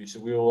preview. So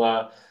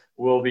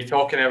we'll be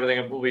talking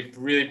everything. We'll be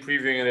really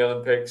previewing the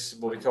Olympics.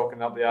 We'll be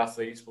talking up the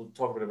athletes. We'll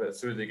talk about a bit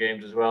through the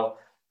games as well.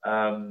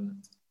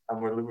 And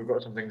we've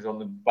got some things on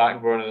the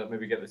back burner that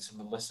maybe get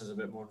some listeners a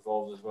bit more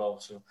involved as well.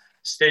 So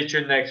stay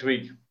tuned next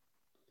week.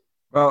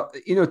 Well,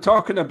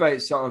 talking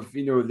about sort of,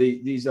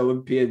 these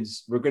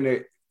Olympians, we're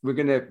gonna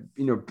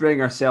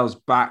bring ourselves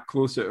back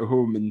closer to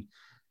home,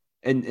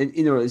 and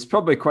it's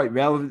probably quite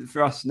relevant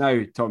for us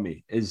now,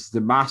 Tommy, is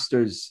the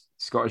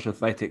Scottish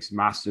Athletics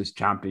Masters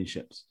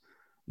Championships.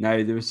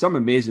 Now, there were some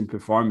amazing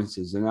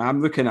performances, and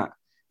I'm looking at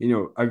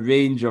a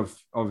range of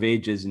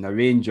ages and a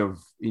range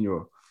of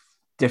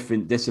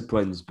different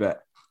disciplines,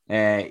 but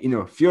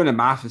Fiona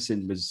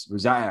Matheson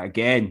was at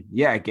it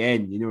yet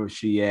again.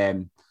 She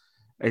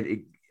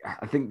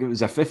I think it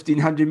was a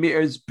 1,500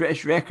 meters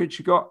British record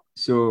she got.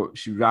 So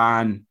she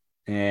ran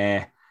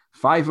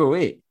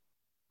 5:08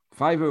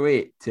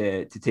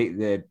 to take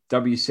the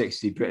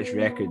W60 British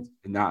record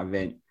in that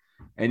event.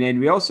 And then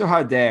we also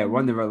had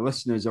one of our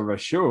listeners of our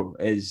show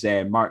is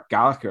Mark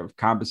Gallagher of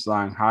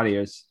Cambuslang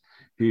Harriers,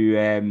 who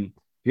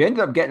ended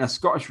up getting a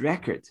Scottish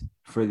record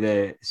for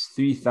the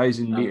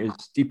 3,000 meters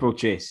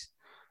steeplechase.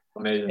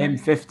 Amazing.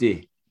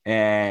 M50.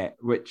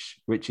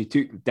 Which he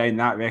took down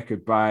that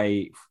record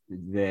by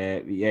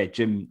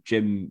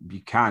Jim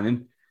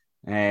Buchanan,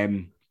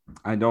 and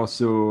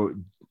also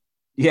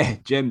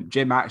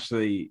Jim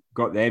actually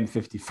got the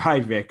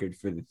M55 record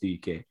for the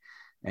 3K.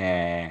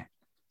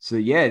 So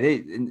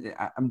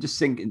I'm just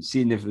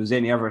seeing if there's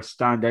any other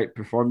standout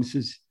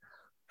performances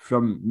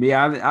from me.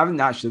 I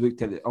haven't actually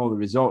looked at all the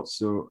results,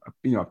 so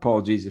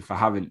apologies if I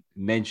haven't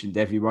mentioned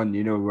everyone.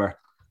 Where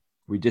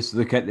we just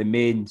look at the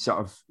main sort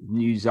of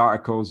news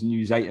articles,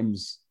 news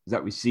items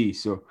that we see.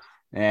 So,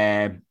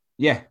 I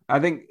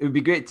think it would be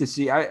great to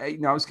see. I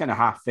was kind of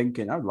half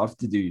thinking I'd love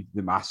to do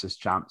the Masters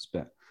Champs,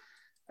 but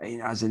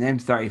as an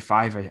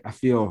M35, I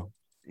feel,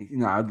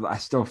 I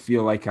still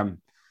feel like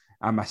I'm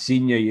a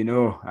senior.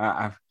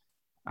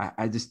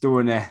 I just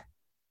don't want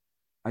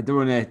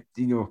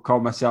to,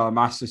 call myself a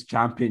Masters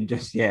champion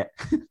just yet.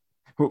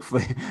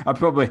 hopefully,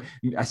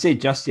 I say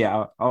just yet.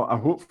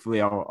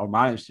 I'll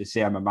manage to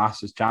say I'm a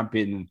Masters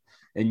champion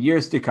in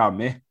years to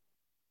come, eh?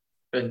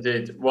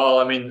 Indeed. Well,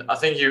 I mean, I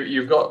think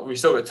we've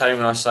still got time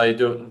on our side.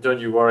 Don't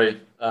you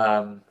worry.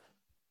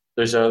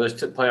 There's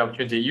plenty of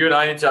opportunity. You and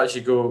I need to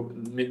actually go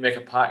make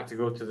a pact to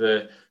go to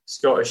the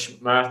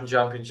Scottish Marathon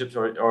Championships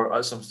or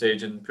at some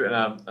stage and put in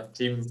a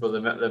team for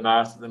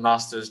the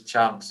Masters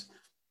champs.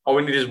 All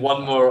we need is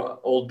one more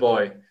old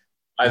boy,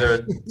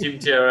 either Team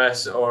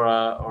TRS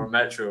or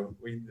Metro.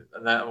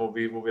 And then we'll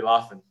be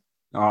laughing.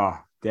 Oh,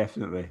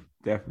 definitely.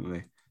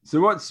 So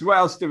what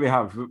else do we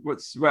have?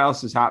 What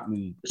else is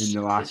happening in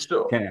the last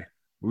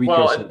week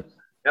or so?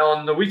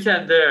 On the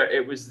weekend there,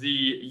 it was the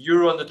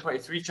Euro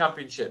Under-23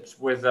 Championships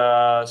with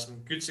some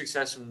good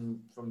success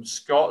from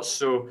Scots.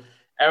 So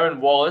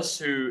Aaron Wallace,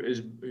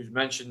 who's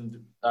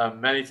mentioned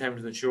many times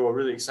in the show, a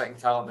really exciting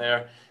talent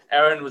there.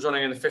 Aaron was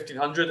running in the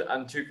 1500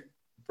 and took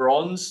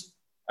bronze,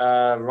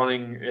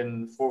 running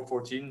in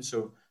 4:14.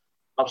 So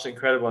absolutely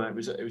incredible, and it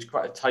was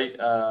quite a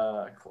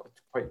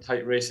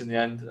tight race in the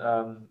end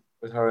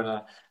with her and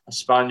a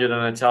Spaniard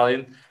and an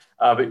Italian.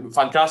 But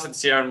fantastic to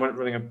see Aaron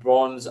running a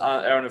bronze.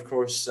 Aaron, of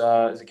course,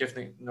 is a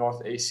Gifting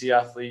North AC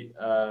athlete,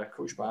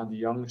 coached by Andy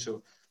Young.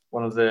 So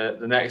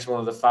the next one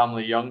of the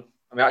family Young.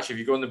 I mean, actually, if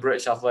you go in the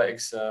British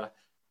Athletics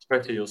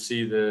spreadsheet, you'll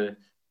see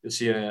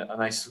a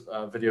nice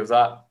video of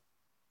that.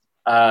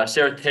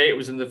 Sarah Tate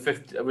was in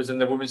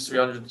the women's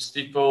 300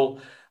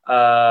 steeple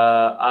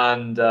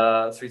and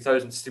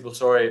 3000 steeple.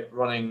 Sorry,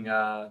 running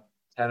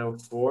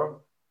 10:04.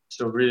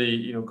 So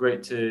really,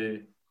 great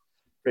to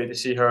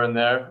see her in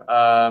there.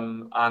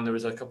 And there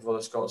was a couple of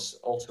other Scots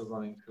also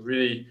running. So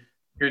really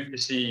good to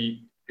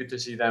see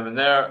them in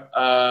there.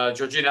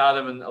 Georgina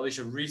Adam and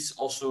Alicia Reese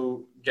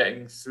also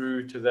getting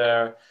through to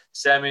their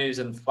semis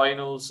and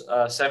finals,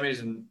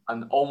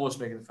 and almost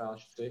making the final, I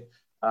should say.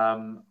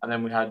 And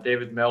then we had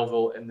David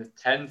Melville in the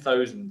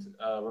 10,000,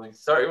 running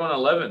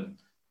 31:11,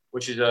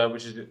 which is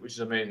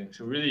amazing.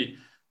 So really,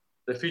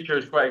 the future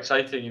is quite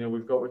exciting.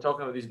 We're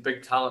talking about these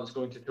big talents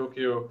going to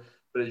Tokyo,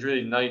 but it's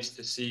really nice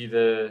to see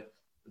the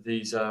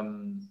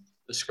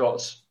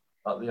Scots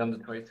at the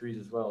under-23s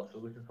as well. So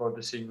looking forward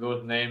to seeing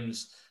those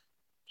names.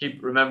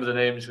 Remember the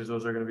names, because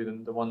those are going to be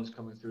the ones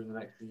coming through in the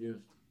next few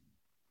years.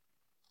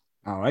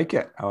 I like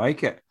it.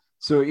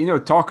 So,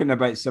 talking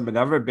about some of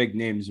the other big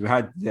names, we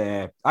had,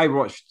 I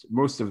watched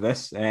most of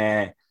this,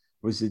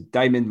 was the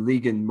Diamond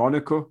League in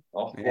Monaco.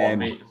 Oh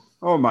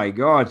my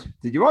God.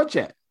 Did you watch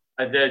it?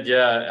 I did,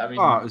 yeah. I mean,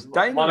 it was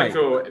dynamite.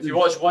 Monaco, if you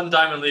watch one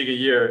Diamond League a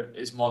year,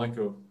 it's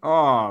Monaco.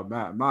 Oh,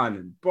 man.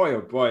 And boy,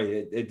 oh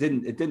boy, it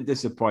didn't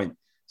disappoint.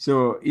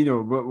 So,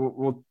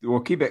 we'll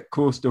keep it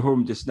close to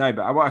home just now,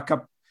 but I want a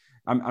couple.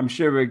 I'm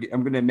sure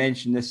I'm going to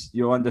mention this.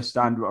 You'll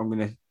understand what I'm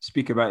going to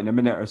speak about in a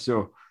minute or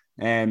so.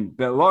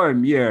 But Laura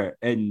Muir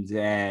and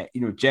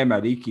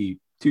Gemma Reekie,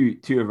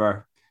 two of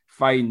our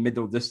fine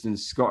middle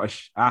distance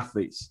Scottish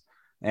athletes,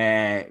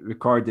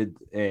 recorded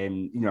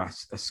a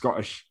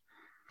Scottish,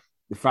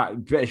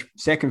 British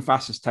second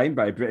fastest time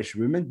by a British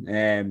woman,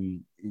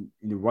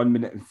 1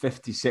 minute and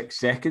 56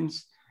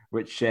 seconds,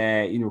 which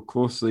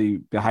closely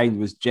behind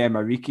was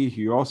Gemma Reekie,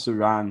 who also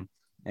ran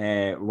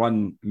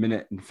 1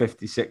 minute and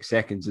 56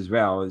 seconds as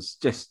well. It's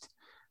just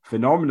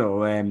phenomenal.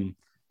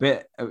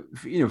 But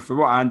for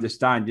what I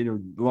understand,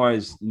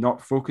 Laura's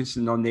not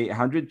focusing on the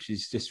 800;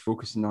 she's just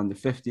focusing on the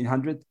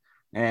 1500.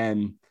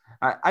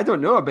 I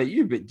don't know about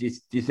you, but do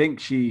you think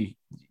she's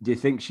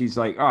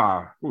like,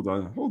 hold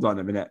on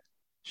a minute,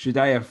 should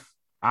I have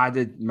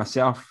added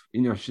myself?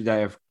 Should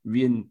I have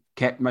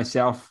kept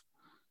myself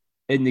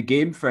in the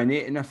game for an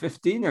 8 and a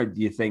 15, or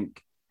do you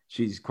think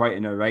she's quite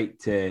in her right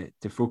to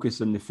focus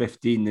on the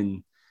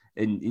 15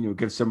 and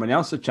give someone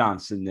else a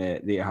chance in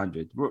the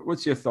 800?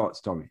 What's your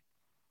thoughts, Tommy?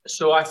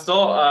 So I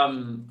thought I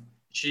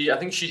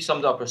think she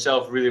summed up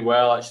herself really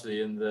well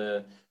actually in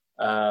her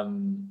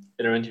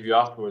interview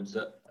afterwards.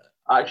 That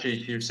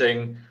actually she was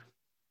saying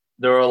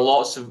there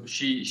are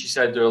she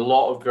said there are a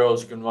lot of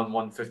girls who can run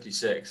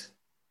 156.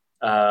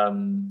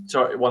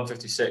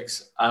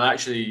 156, and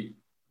actually,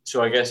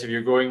 so I guess if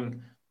you're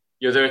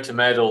there to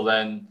medal,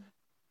 then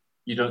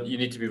you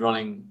need to be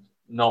running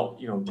not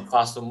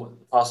faster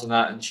than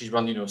that. And she's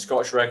run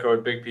Scottish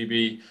record, big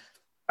PB.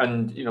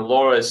 And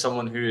Laura is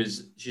someone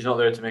she's not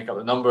there to make up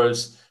the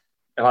numbers.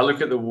 If I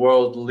look at the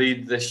world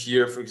lead this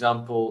year, for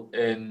example,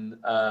 in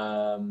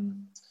let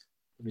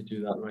me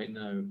do that right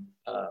now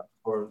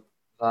for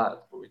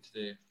that. What we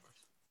today?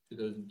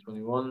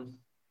 2021.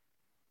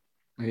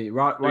 Hey,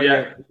 while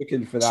you're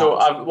looking for that, so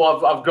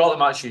I've got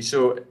them actually.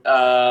 So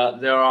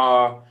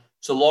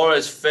Laura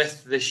is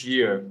 5th this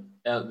year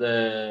at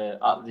the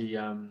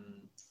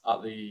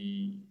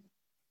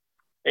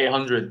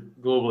 800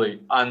 globally,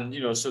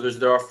 and so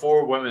there are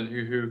 4 women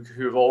who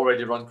have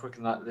already run quicker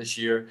than that this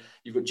year.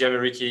 You've got Gemma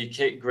Reekie,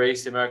 Kate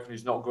Grace, the American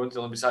who's not going to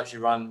the Olympics, actually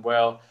ran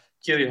well.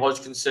 Keely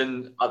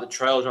Hodgkinson at the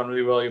trials ran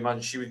really well. You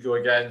imagine she would go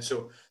again.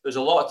 So there's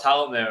a lot of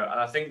talent there, and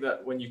I think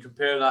that when you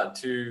compare that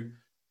to,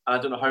 I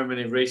don't know how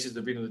many races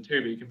there've been in the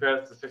 2, but you compare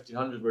it to the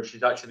 1500 where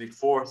she's actually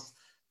 4th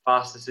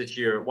fastest this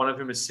year. One of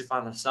them is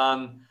Sifan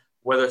Hassan.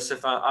 Whether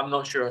Sifan, I'm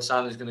not sure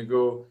Hassan is going to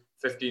go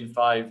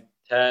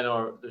 15.5.10,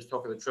 or there's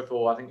talk of the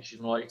triple. I think she's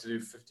more likely to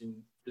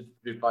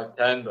do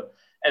 5.10. But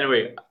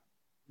anyway,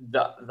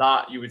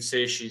 that you would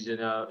say she's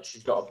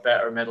got a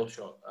better medal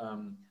shot.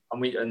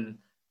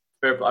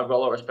 I've got a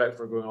lot of respect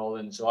for her going all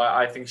in. So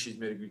I think she's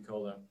made a good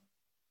call there.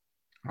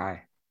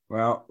 Aye.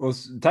 Well,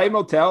 time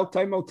will tell.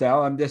 Time will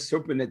tell. I'm just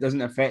hoping it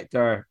doesn't affect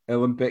our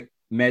Olympic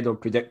medal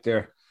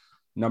predictor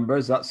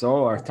numbers. That's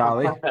all, our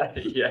tally.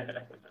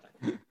 Yeah.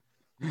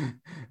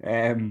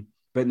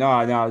 But no,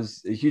 I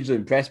was hugely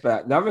impressed by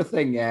that. The other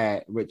thing,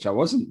 which I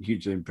wasn't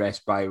hugely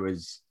impressed by,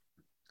 was,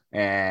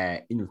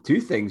 two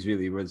things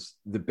really. Was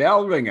the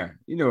bell ringer.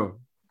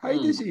 How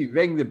does he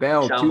ring the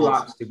bell Shambles. 2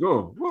 laps to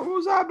go? What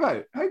was that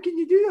about? How can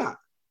you do that?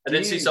 I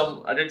did see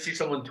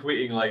someone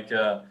tweeting like,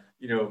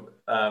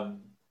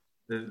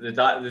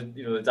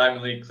 the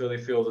Diamond League clearly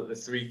feel that the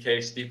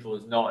 3K steeple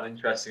is not an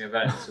interesting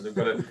event, so they've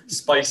got to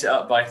spice it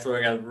up by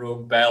throwing a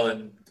rogue bell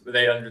in with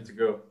 800 to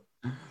go.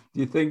 Do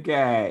you think,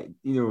 I've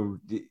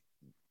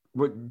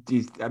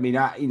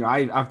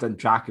done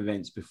track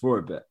events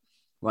before, but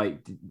I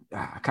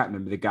can't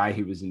remember the guy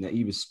who was in it.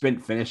 He was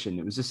sprint finishing.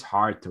 It was just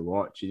hard to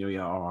watch.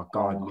 Oh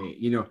God, mate.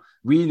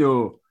 We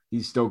know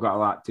he's still got a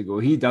lap to go.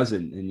 He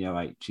doesn't, and you're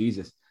like,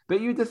 Jesus.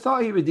 But you'd have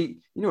thought he would.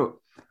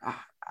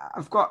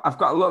 I've got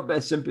a little bit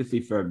of sympathy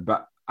for him,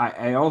 but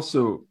I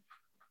also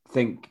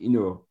think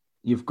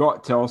you've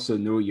got to also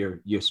know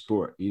your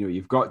sport.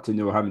 You've got to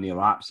know how many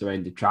laps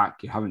around the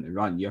track you're having to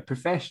run. You're a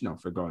professional,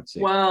 for God's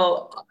sake.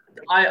 Well,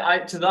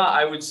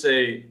 I would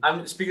say,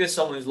 I'm speaking as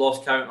someone who's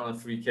lost count on a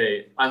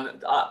 3K,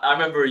 and I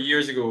remember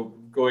years ago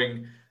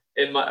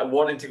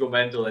wanting to go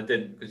mental. I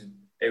didn't, because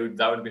that would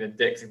have been a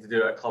dick thing to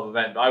do at a club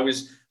event. But I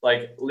was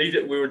like we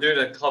were doing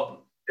a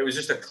club. It was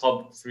just a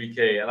club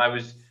 3K, and I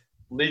was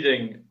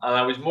leading, and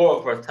I was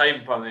more for a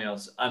time for anything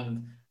else.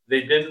 And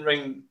they didn't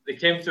ring. They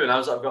came through, and I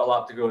was like, I've got a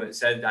lap to go, and it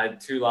said I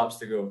had 2 laps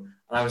to go,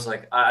 and I was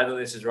like, I don't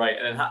think this is right.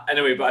 And then,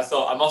 anyway, but I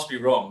thought I must be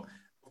wrong.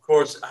 Of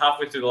course,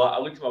 halfway through the lap, I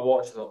looked at my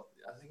watch. I thought,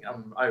 I think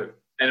I'm out.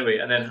 Anyway,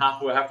 and then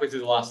halfway through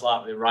the last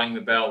lap, they rang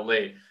the bell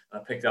late,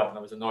 and I picked it up, and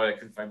I was annoyed I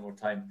couldn't find more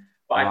time.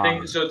 But I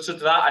think so. To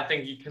that, I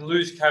think you can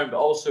lose count, but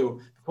also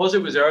because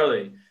it was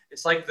early,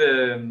 it's like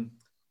I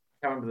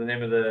can't remember the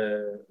name of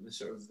the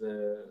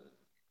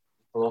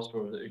philosopher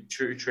who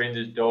trained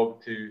his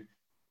dog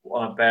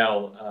on a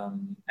bell.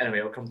 Anyway,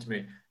 it'll come to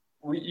me.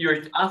 Your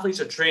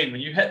athletes are trained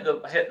when you hit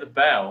the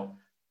bell.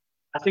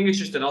 I think it's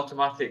just an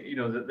automatic,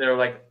 that they're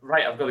like,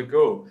 right, I've got to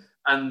go.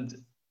 And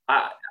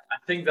I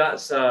think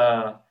that's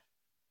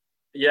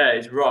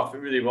it's rough. It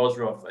really was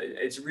rough.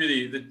 It's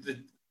really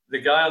the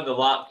guy on the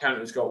lap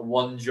counter has got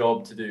one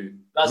job to do.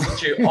 That's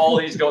literally all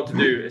he's got to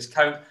do, is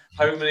count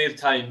how many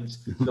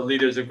times the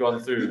leaders have gone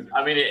through.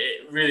 I mean,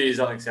 it really is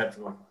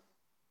unacceptable.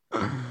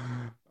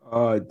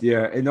 Oh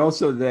dear. And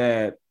also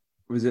the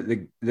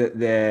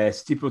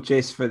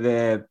steeplechase for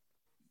the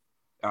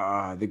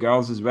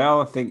girls as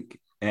well. I think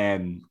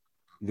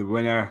the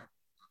winner,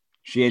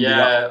 she ended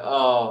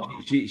up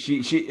she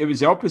it was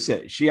the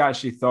opposite. She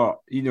actually thought,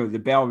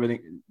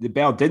 the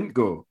bell didn't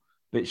go,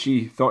 but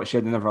she thought she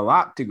had another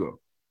lap to go.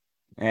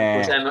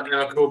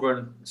 Emma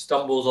Coburn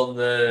stumbles on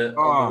the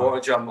water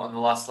jump on the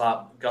last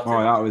lap.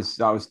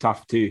 That was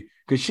tough too,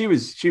 because she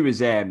was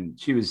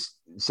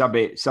sub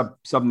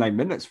 9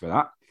 minutes for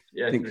that.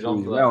 Yeah, I think she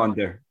was well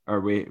under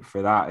her weight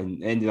for that,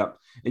 and ended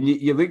up. And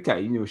you looked at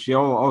it, she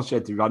all she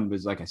had to run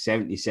was like a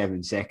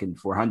 77-second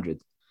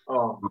 400,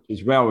 which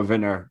was well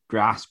within her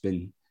grasp,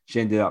 and she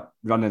ended up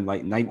running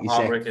like 90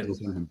 seconds.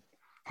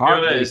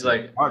 Fiona is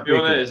like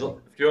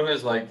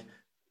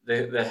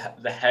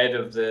the head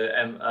of the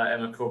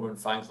Emma Coburn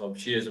fan club.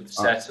 She is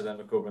obsessed with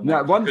Emma Coburn.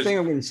 Now, one thing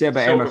I'm going to say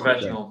about Emma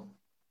Coburn.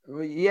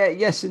 Yeah,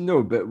 yes and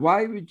no, but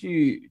why would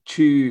you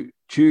chew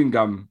chewing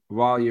gum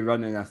while you're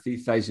running a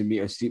 3,000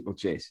 meter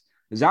steeplechase?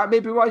 Is that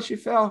maybe why she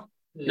fell?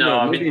 No,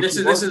 I mean this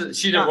is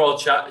she's a world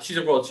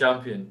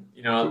champion.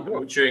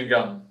 Chewing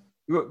gum.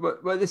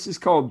 Well, this is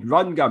called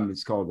run gum.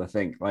 It's called, I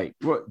think. Like,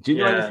 what do you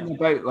know anything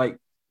about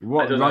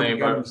what run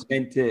gum is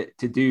meant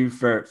to do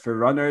for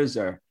runners,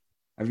 or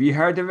have you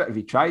heard of it? Have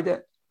you tried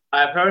it?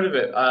 I've heard of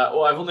it.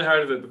 I've only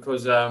heard of it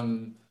because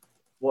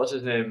what's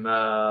his name?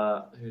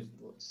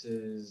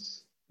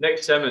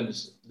 Nick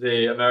Simmons,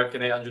 the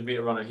American 800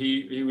 meter runner.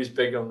 He was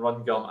big on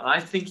run gum, and I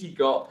think he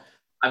got.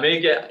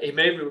 Maybe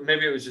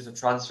it was just a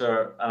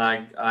transfer,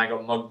 and I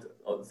got mugged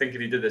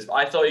thinking he did this. But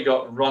I thought he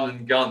got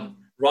run gum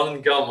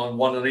on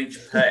one on each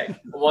peg,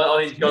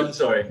 on each gun.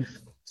 Sorry,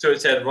 so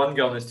it said run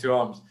gum has 2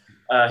 arms.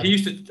 He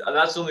used to, and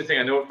that's the only thing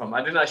I know it from.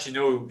 I didn't actually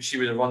know she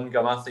was a run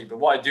gum athlete, but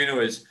what I do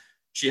know is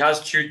she has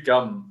chewed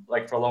gum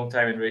for a long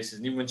time in races,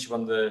 and even when she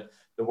won the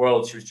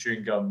world, she was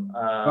chewing gum.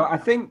 Well, I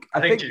think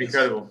she's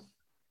incredible.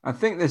 I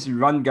think this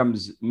run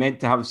gum's meant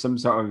to have some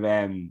sort of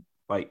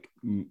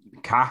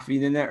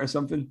caffeine in it or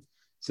something.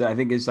 So I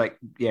think it's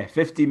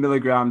 50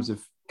 milligrams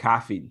of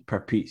caffeine per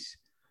piece.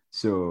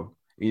 So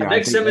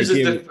Nick Simmons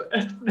is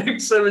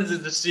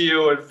the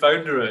CEO and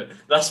founder of it.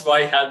 That's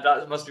why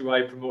that must be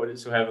why he promoted it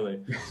so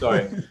heavily.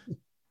 Sorry.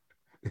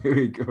 There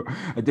we go.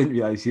 I didn't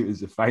realize he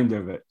was the founder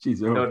of it.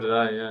 Jeez, oh. No, did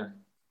I? Yeah.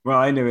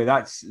 Well, anyway,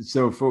 that's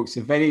so, folks.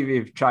 If any of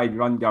you have tried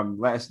Run Gum,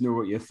 let us know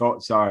what your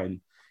thoughts are.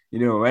 And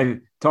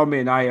Tommy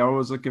and I are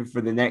always looking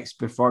for the next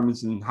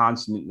performance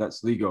enhancement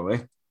that's legal, eh?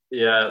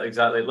 Yeah,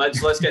 exactly.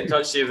 Let's get in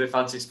touch, see if they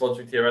fancy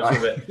sponsoring TRS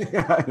a bit.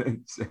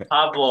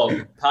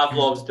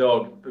 Pavlov's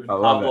dog.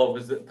 Pavlov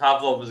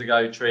was the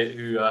guy who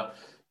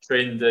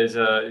trained his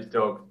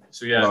dog.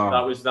 So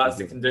yeah, that's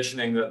the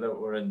conditioning that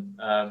we're in.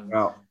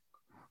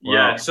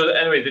 Yeah. So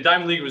anyway, the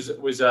Diamond League was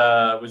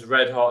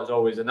red hot as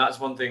always, and that's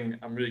one thing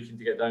I'm really keen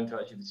to get down to,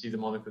 actually, to see the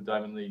Monaco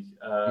Diamond League.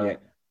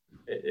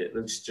 It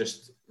looks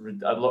just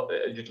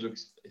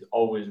it's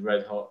always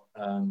red hot.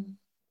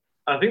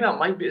 I think that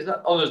might be. Is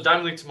that? Oh, there's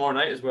Diamond League tomorrow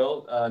night as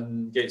well,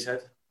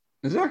 Gateshead.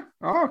 Is there?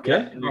 Oh, okay.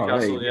 Yeah, in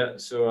Newcastle. Yeah.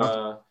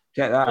 So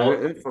check that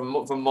out.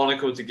 From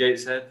Monaco to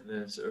Gateshead,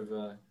 the sort of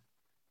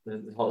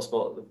the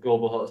hotspot, the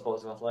global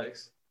hotspots of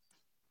athletics.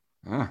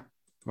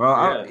 Well,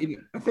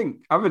 I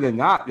think other than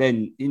that,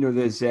 then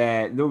there's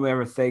the only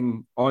other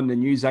thing on the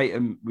news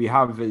item we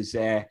have is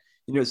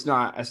it's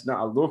not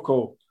a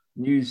local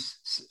news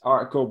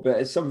article, but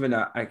it's something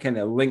that kind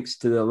of links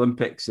to the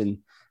Olympics and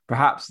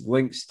perhaps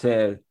links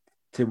to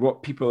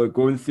what people are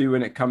going through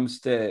when it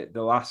comes to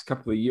the last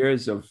couple of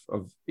years of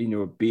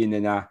being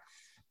in a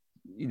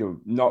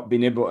not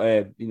being able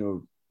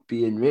to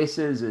be in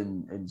races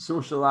and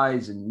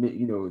socialize and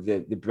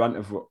the brunt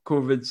of what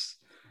COVID's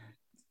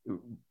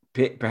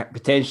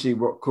potentially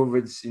what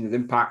COVID's the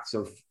impacts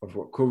of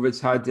what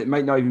COVID's had. It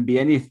might not even be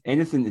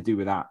anything to do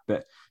with that,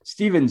 but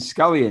Stephen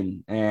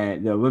Scullion,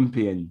 the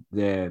Olympian,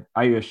 the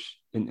Irish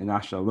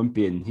international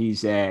Olympian,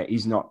 he's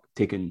not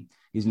taking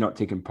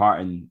part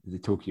in the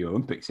Tokyo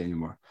Olympics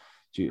anymore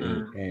due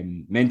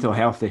to mental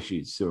health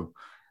issues. So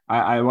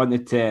I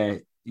wanted to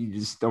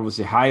just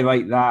obviously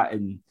highlight that,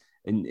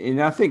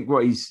 and I think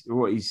what he's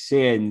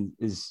saying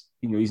is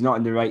he's not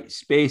in the right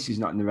space, he's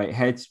not in the right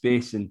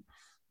headspace, and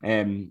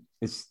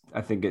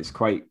I think it's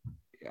quite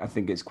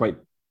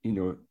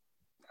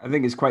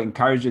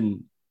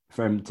encouraging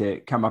for him to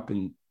come up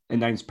and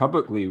announce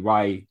publicly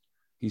why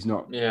he's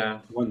not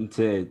wanting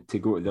to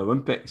go to the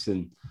Olympics,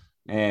 and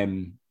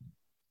he's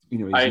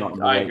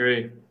not. I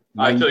agree.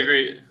 I totally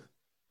agree.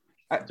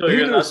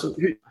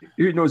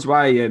 Who knows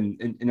why?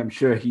 And I'm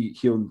sure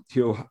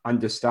he'll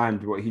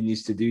understand what he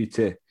needs to do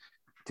to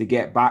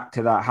get back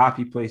to that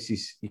happy place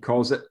he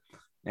calls it.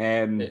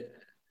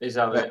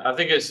 Exactly. I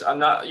think it's,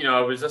 and that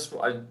I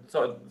thought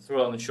I'd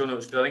throw it on the show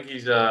notes because I think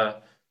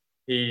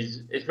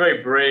it's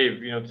very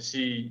brave, to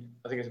see.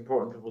 I think it's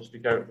important people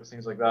speak out for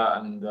things like that,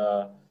 and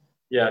a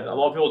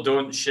lot of people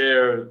don't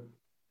share.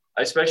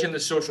 Especially in the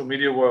social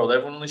media world,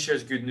 everyone only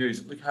shares good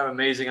news. Look how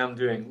amazing I'm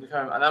doing.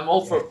 And I'm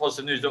all for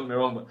positive news, don't get me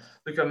wrong, but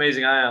look how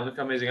amazing I am. Look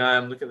how amazing I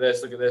am. Look at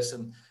this.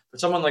 And for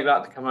someone like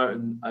that to come out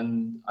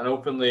and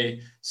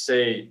openly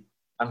say,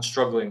 I'm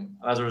struggling.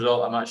 And as a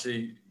result, I'm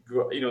actually,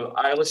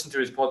 I listened to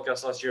his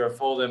podcast last year. I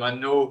followed him. I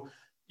know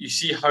you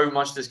see how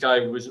much this guy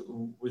was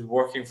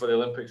working for the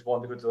Olympics,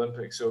 wanting to go to the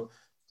Olympics. So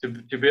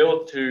to be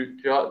able to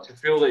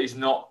feel that he's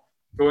not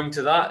going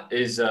to that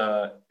is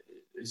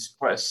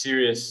quite a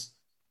serious.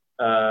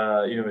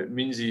 It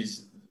means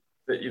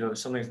that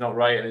something's not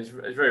right, and it's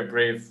very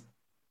brave,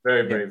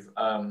 very brave.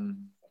 I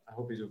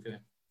hope he's okay.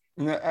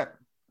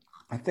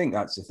 I think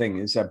that's the thing.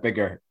 It's a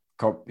bigger,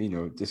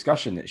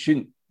 discussion. It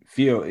shouldn't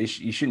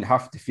you shouldn't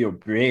have to feel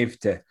brave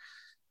to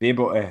be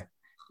able to,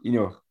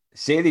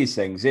 say these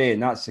things,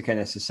 and that's the kind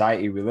of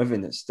society we live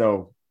in. It's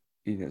still,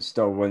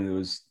 still one of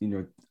those,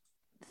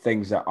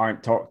 things that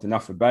aren't talked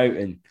enough about,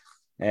 and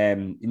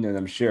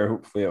I'm sure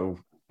hopefully it'll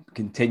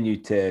continue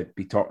to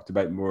be talked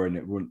about more, and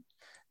it won't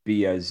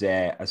be as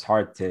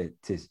hard to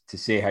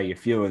say how you're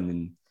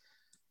feeling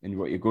and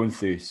what you're going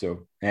through.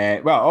 So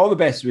all the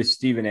best with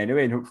Stephen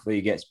anyway, and hopefully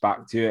he gets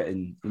back to it,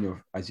 and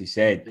as you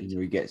said,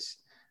 he gets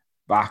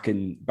back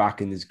in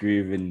his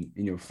groove, and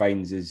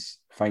finds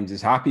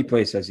his happy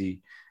place, as he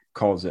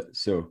calls it.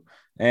 So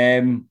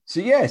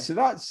so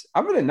that's,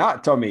 other than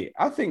that, Tommy,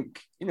 I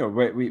think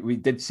we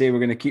did say we're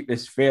going to keep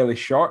this fairly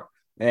short.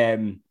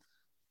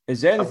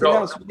 Is there anything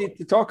else we need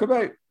to talk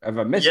about? Have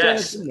I missed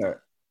anything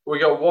there? We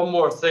got one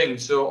more thing.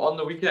 So on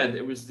the weekend,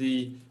 it was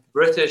the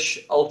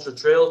British Ultra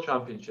Trail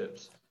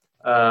Championships,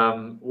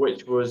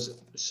 which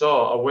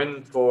saw a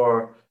win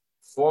for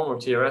former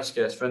TRS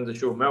guest, friend of the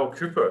show, Mel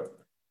Cooper,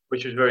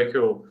 which was very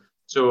cool.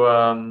 So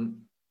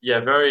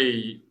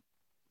very,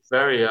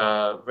 very,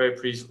 very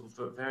pleased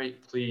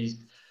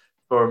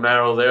for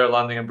Merrill there,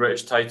 landing a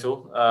British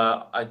title.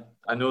 I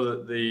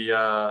know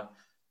that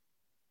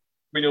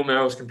we know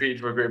Merrill's competed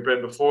for Great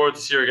Britain before. To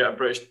see her get a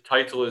British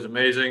title is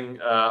amazing.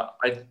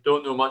 I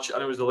don't know much. I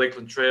know it was the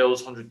Lakeland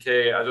Trails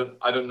 100K.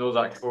 I don't know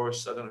that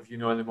course. I don't know if you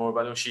know any more,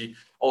 but I know she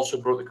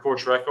also broke the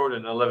course record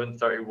in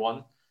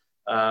 11:31.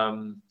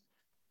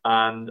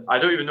 And I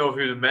don't even know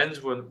who the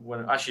men's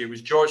won. Actually, it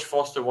was George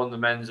Foster won the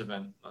men's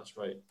event. That's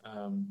right.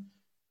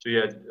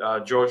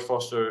 George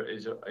Foster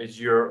is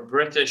your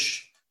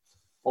British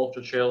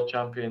Ultra Trail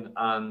champion,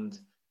 and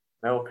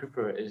Mel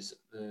Cooper is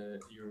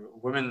your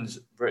women's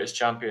British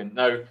champion.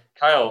 Now,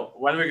 Kyle,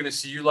 when are we going to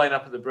see you line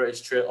up at the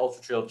British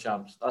Ultra Trail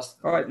Champs? That's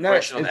All the right, no,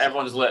 question on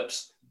everyone's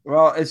lips.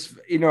 well, it's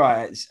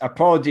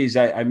apologies.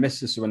 I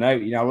missed this one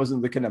out. I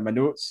wasn't looking at my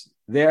notes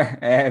there.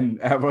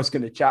 I was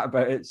going to chat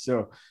about it.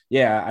 So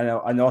yeah,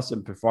 an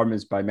awesome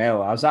performance by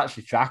Mel. I was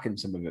actually tracking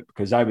some of it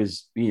because I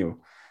was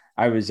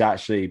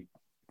actually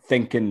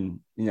thinking,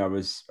 I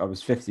was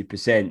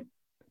 50%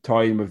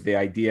 toying with the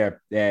idea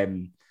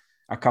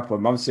a couple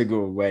of months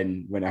ago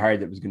when I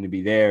heard it was going to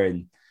be there,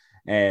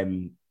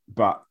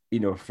 but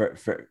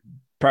for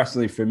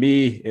personally for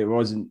me it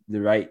wasn't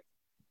the right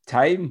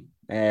time,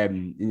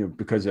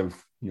 because of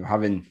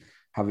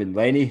having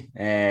Lenny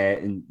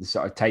and the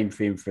sort of time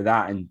frame for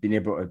that, and being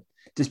able to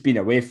just being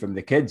away from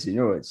the kids.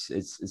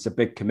 It's a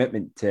big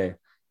commitment to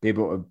be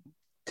able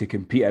to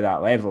compete at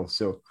that level.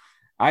 So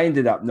I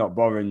ended up not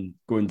bothering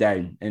going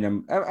down, and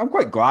I'm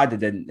quite glad I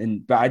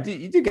didn't. But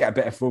you do get a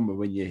bit of FOMO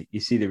when you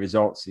see the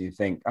results and you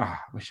think, I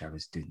wish I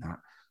was doing that.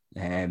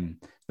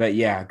 But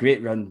yeah,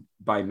 great run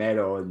by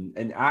Merrill,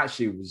 and I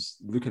actually was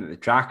looking at the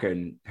tracker,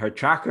 and her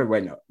tracker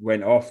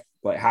went off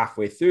like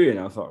halfway through, and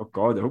I thought, oh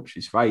God, I hope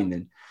she's fine.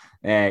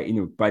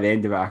 And by the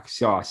end of it, I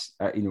saw,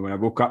 when I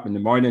woke up in the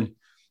morning,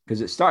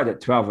 because it started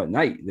at 12 at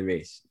night, the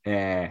race.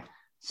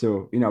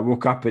 So I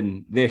woke up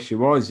and there she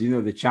was,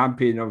 the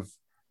champion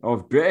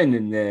of Britain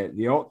in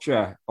the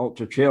ultra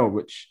trail,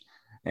 which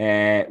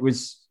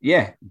was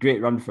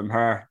great run from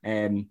her.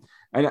 And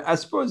I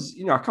suppose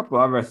a couple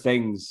of other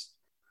things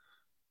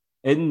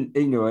in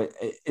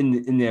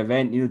the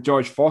event.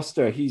 George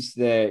Foster, he's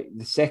the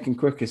second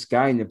quickest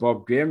guy in the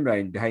Bob Graham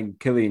round behind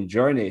Killian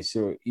Journey.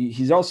 So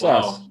he's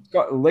also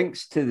got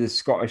links to the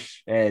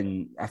Scottish,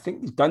 and I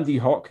think it's Dundee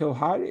Hawkhill.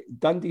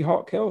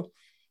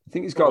 I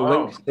think he's got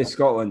links to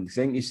Scotland. I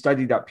think he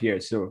studied up here.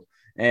 So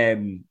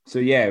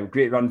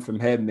great run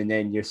from him. And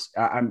then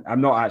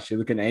I'm not actually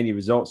looking at any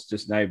results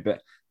just now,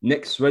 but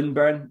Nick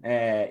Swinburne,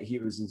 he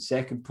was in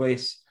second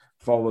place,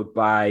 followed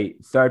by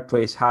third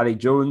place Harry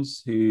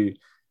Jones, who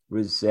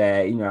was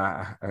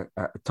a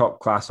top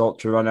class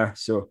ultra runner.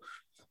 So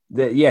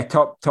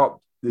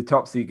the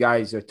top three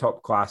guys are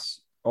top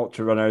class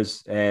ultra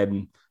runners.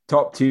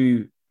 Top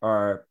two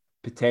are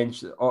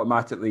potentially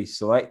automatically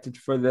selected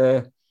for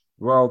the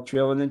World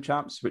Trail Running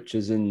Champs, which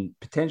is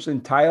potentially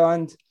in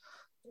Thailand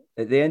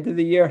at the end of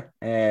the year.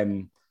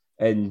 Meryl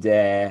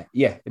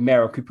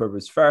Cooper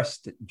was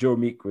first. Jo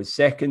Meek was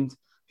second,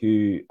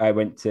 who I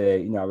went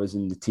to, I was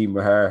in the team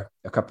with her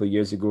a couple of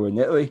years ago in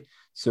Italy.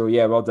 So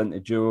yeah, well done to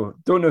Jo.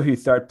 Don't know who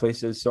third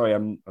place is. Sorry,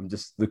 I'm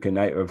just looking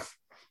I'm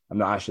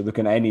not actually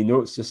looking at any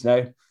notes just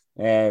now.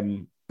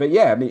 But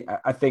yeah, I mean,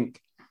 I think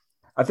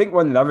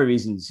one of the other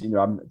reasons,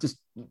 I'm just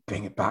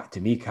bring it back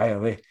to me,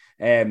 Kyle,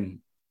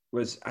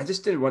 was I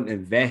just didn't want to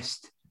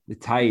invest the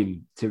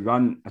time to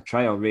run a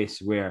trial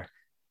race where,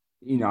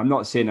 I'm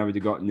not saying I would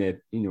have got in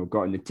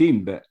the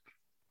team, but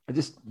I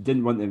just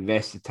didn't want to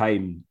invest the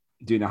time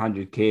doing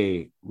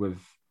 100K with,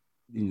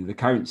 the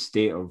current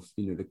state of,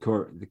 the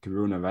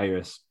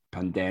coronavirus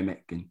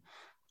pandemic and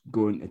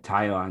going to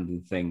Thailand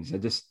and things. I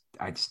just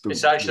don't.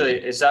 It's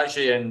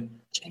actually in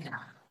China.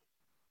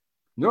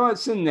 No,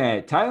 it's in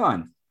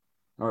Thailand.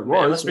 Or it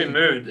was. It must be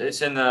moved.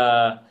 It's in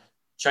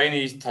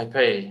Chinese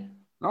Taipei.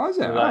 Oh, is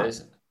it? So that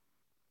is.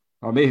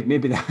 Or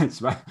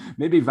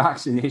maybe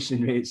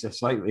vaccination rates are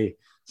slightly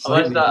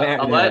unless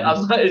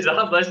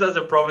that's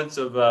a province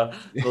of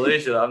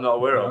Malaysia that I'm not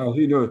aware of. Oh,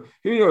 who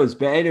knows?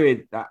 But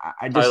anyway,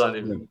 I just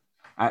Thailand,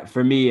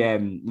 for me,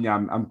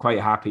 I'm quite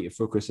happy to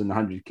focus on the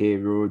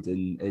 100K road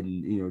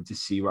and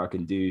just see what I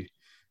can do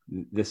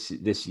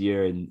this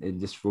year and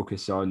just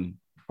focus on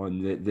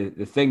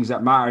the things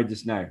that matter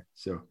just now.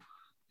 So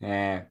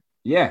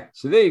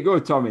so there you go,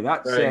 Tommy.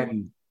 That's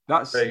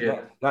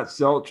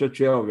the Ultra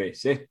Trail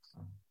race, eh?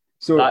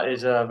 So that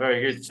is very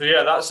good. So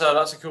yeah, that's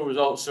a cool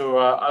result. So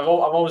I'm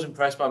always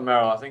impressed by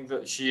Meryl. I think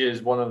that she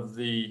is one of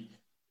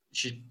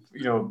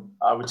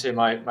I would say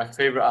my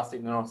favorite athlete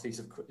in the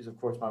Northeast is of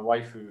course my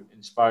wife, who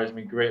inspires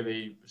me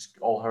greatly.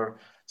 All her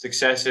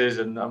successes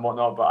and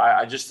whatnot. But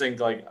I just think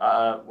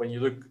when you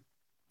look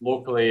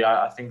locally,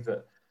 I think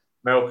that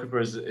Meryl Cooper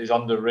is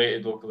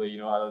underrated locally.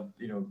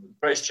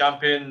 British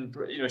champion.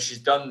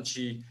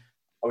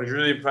 I was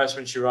really impressed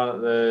when she ran at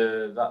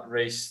that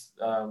race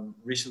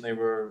recently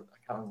where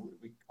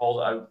we called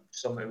it out.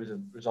 It was a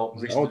result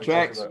recently. Ultra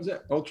X, was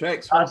it? Ultra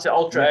X. That's it,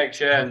 Ultra X,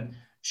 yeah. And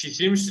she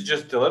seems to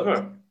just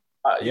deliver.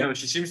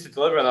 She seems to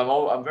deliver, and I'm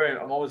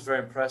always very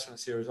impressed when I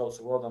see her results.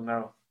 So well done,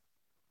 Meryl.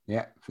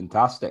 Yeah,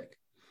 fantastic.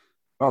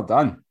 Well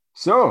done.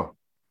 So,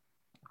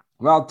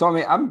 well,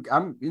 Tommy, I'm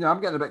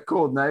getting a bit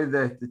cold now.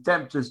 The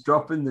temperature's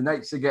dropping. The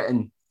nights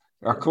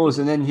are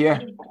closing in here.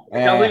 I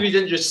can't believe you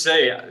didn't just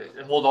say,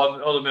 hold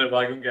on a minute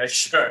while I go and get a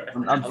shirt.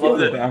 I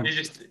love it. He's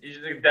just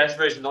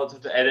desperation not to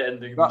have to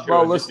edit and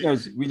well,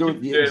 listeners, we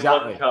don't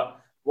exactly.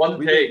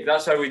 One take.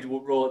 That's how we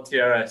roll at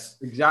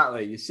TRS.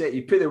 Exactly.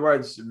 You put the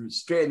words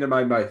straight into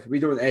my mouth. We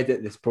don't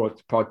edit this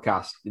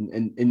podcast,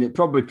 and it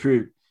probably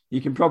proved.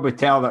 You can probably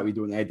tell that we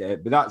don't edit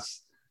it, but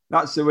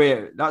that's the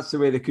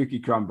way the cookie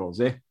crumbles,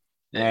 eh?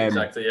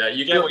 Exactly. Yeah,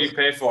 you get what you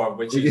pay for,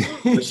 which is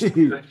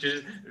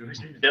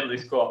deadly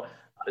squat.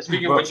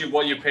 Speaking of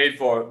what you paid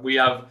for, we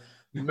have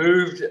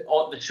moved.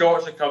 The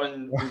shorts are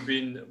coming. Carl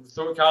and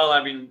I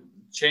have been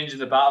changing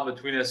the battle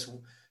between us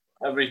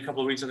every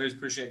couple of weeks on who's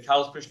pushing it.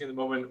 Cal's pushing at the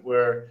moment,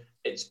 where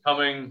it's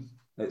coming.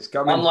 It's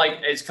coming. Unlike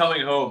it's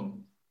coming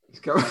home. It's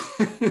coming.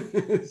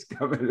 It's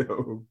coming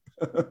home.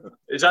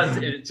 Is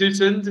it too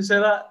soon to say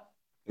that?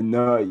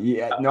 No,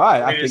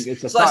 I think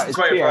it's less than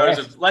 24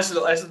 hours. Less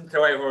than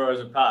 24 hours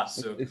have passed.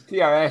 So it's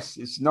TRS.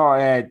 It's not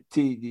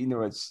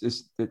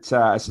it's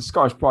a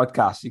Scottish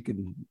podcast.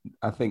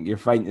 I think you're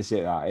fine to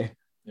say that.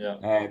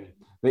 Yeah.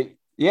 But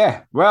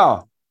yeah.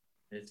 Well,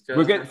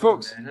 we're getting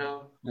folks.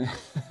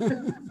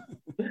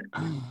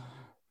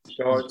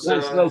 Shorts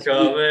are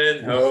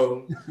coming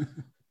home.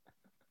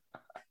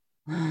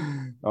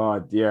 Oh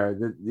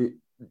dear.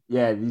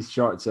 These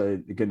shorts are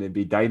going to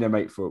be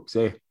dynamite, folks.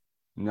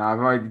 No, I've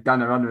already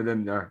done a run with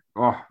them. They're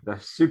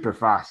super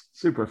fast.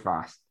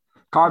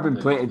 Carbon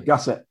plated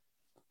gusset.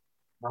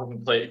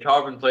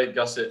 Carbon plate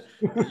gusset.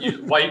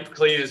 You wipe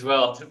clean as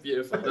well. It's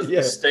beautiful.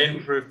 The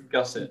stain proof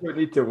gusset. You don't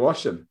need to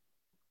wash them.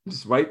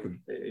 Just wipe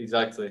them.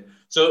 Exactly.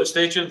 So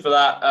stay tuned for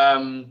that.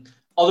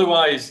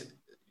 Otherwise,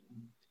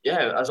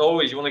 as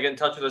always, you want to get in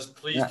touch with us,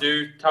 please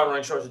do.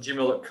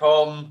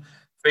 tartanrunningshorts@gmail.com,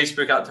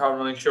 Facebook at Tartan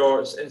Running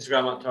Shorts,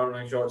 Instagram at Tartan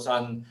Running Shorts,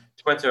 and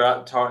Twitter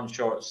at Tartan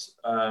Shorts.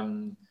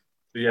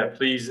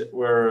 Please,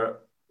 we're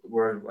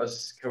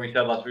as we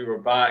said last week, we're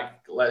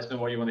back. Let us know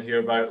what you want to hear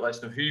about. Let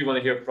us know who you want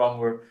to hear from.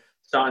 We're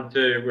having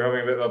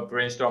a bit of a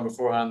brainstorm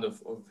beforehand of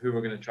who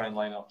we're going to try and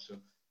line up. So,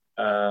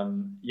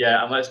 and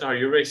let us know how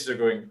your races are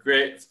going.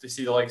 Great to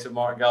see the likes of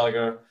Mark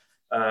Gallagher,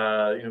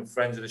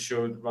 friends of the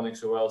show running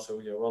so well.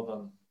 So well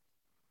done.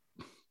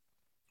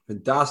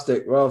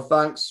 Fantastic. Well,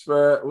 thanks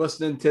for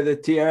listening to the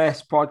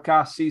TRS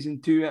podcast, season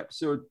 2,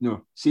 episode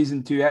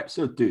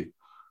 2.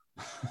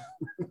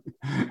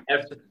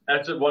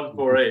 Episode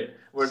 148.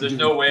 Where there's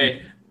no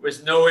way we're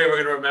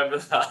going to remember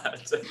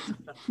that.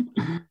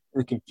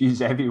 We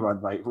confuse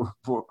everyone. Like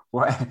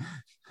what?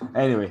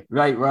 Anyway,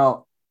 right.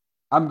 Well,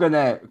 I'm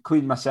gonna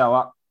clean myself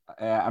up.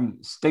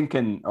 I'm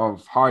stinking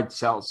of hard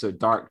seltzer,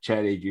 dark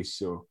cherry juice.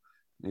 So,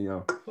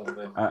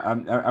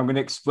 I'm going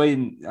to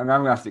explain. I'm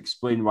going to have to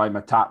explain why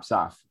my tap's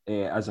off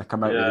as I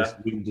come out of this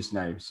room just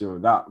now. So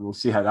that we'll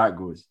see how that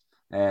goes.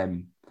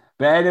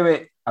 But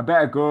anyway, I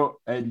better go.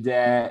 And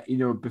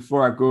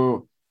before I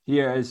go,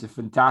 here is a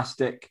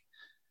fantastic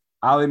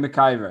Ali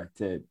McIver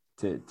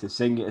to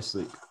sing you to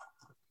sleep.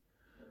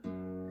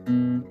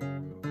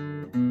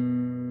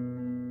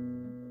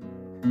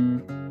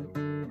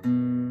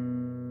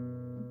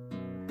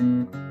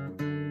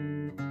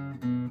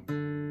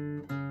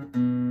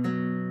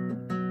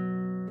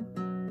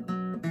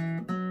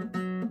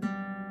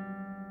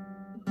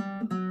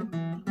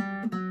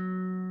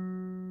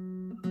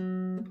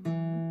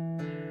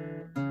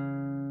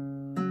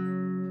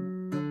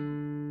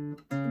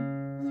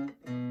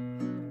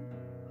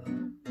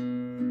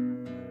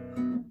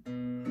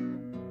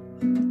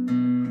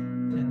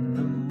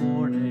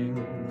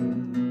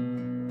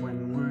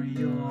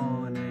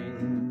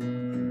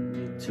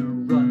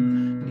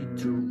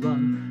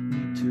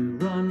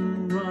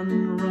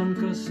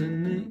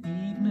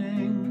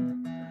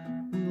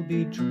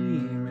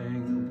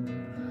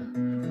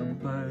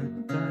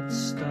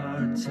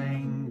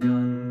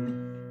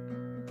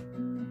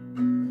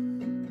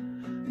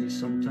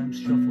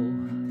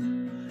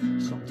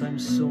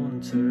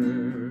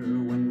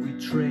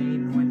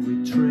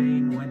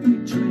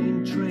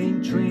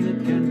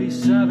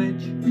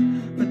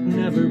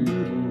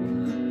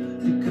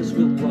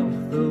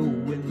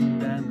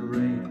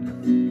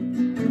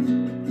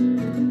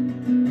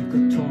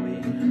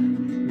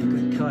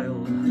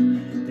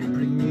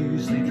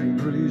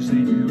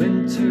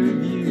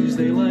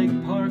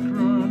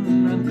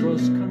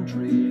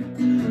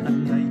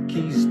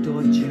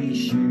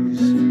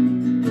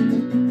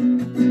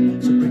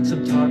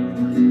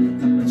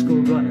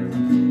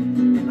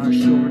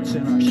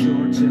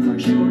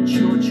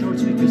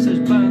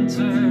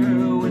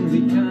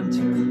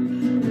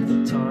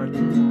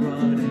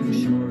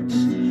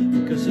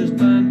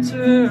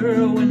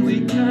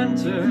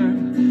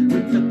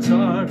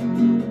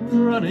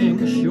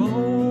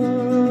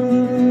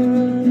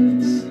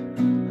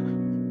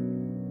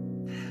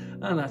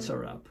 And that's a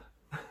wrap.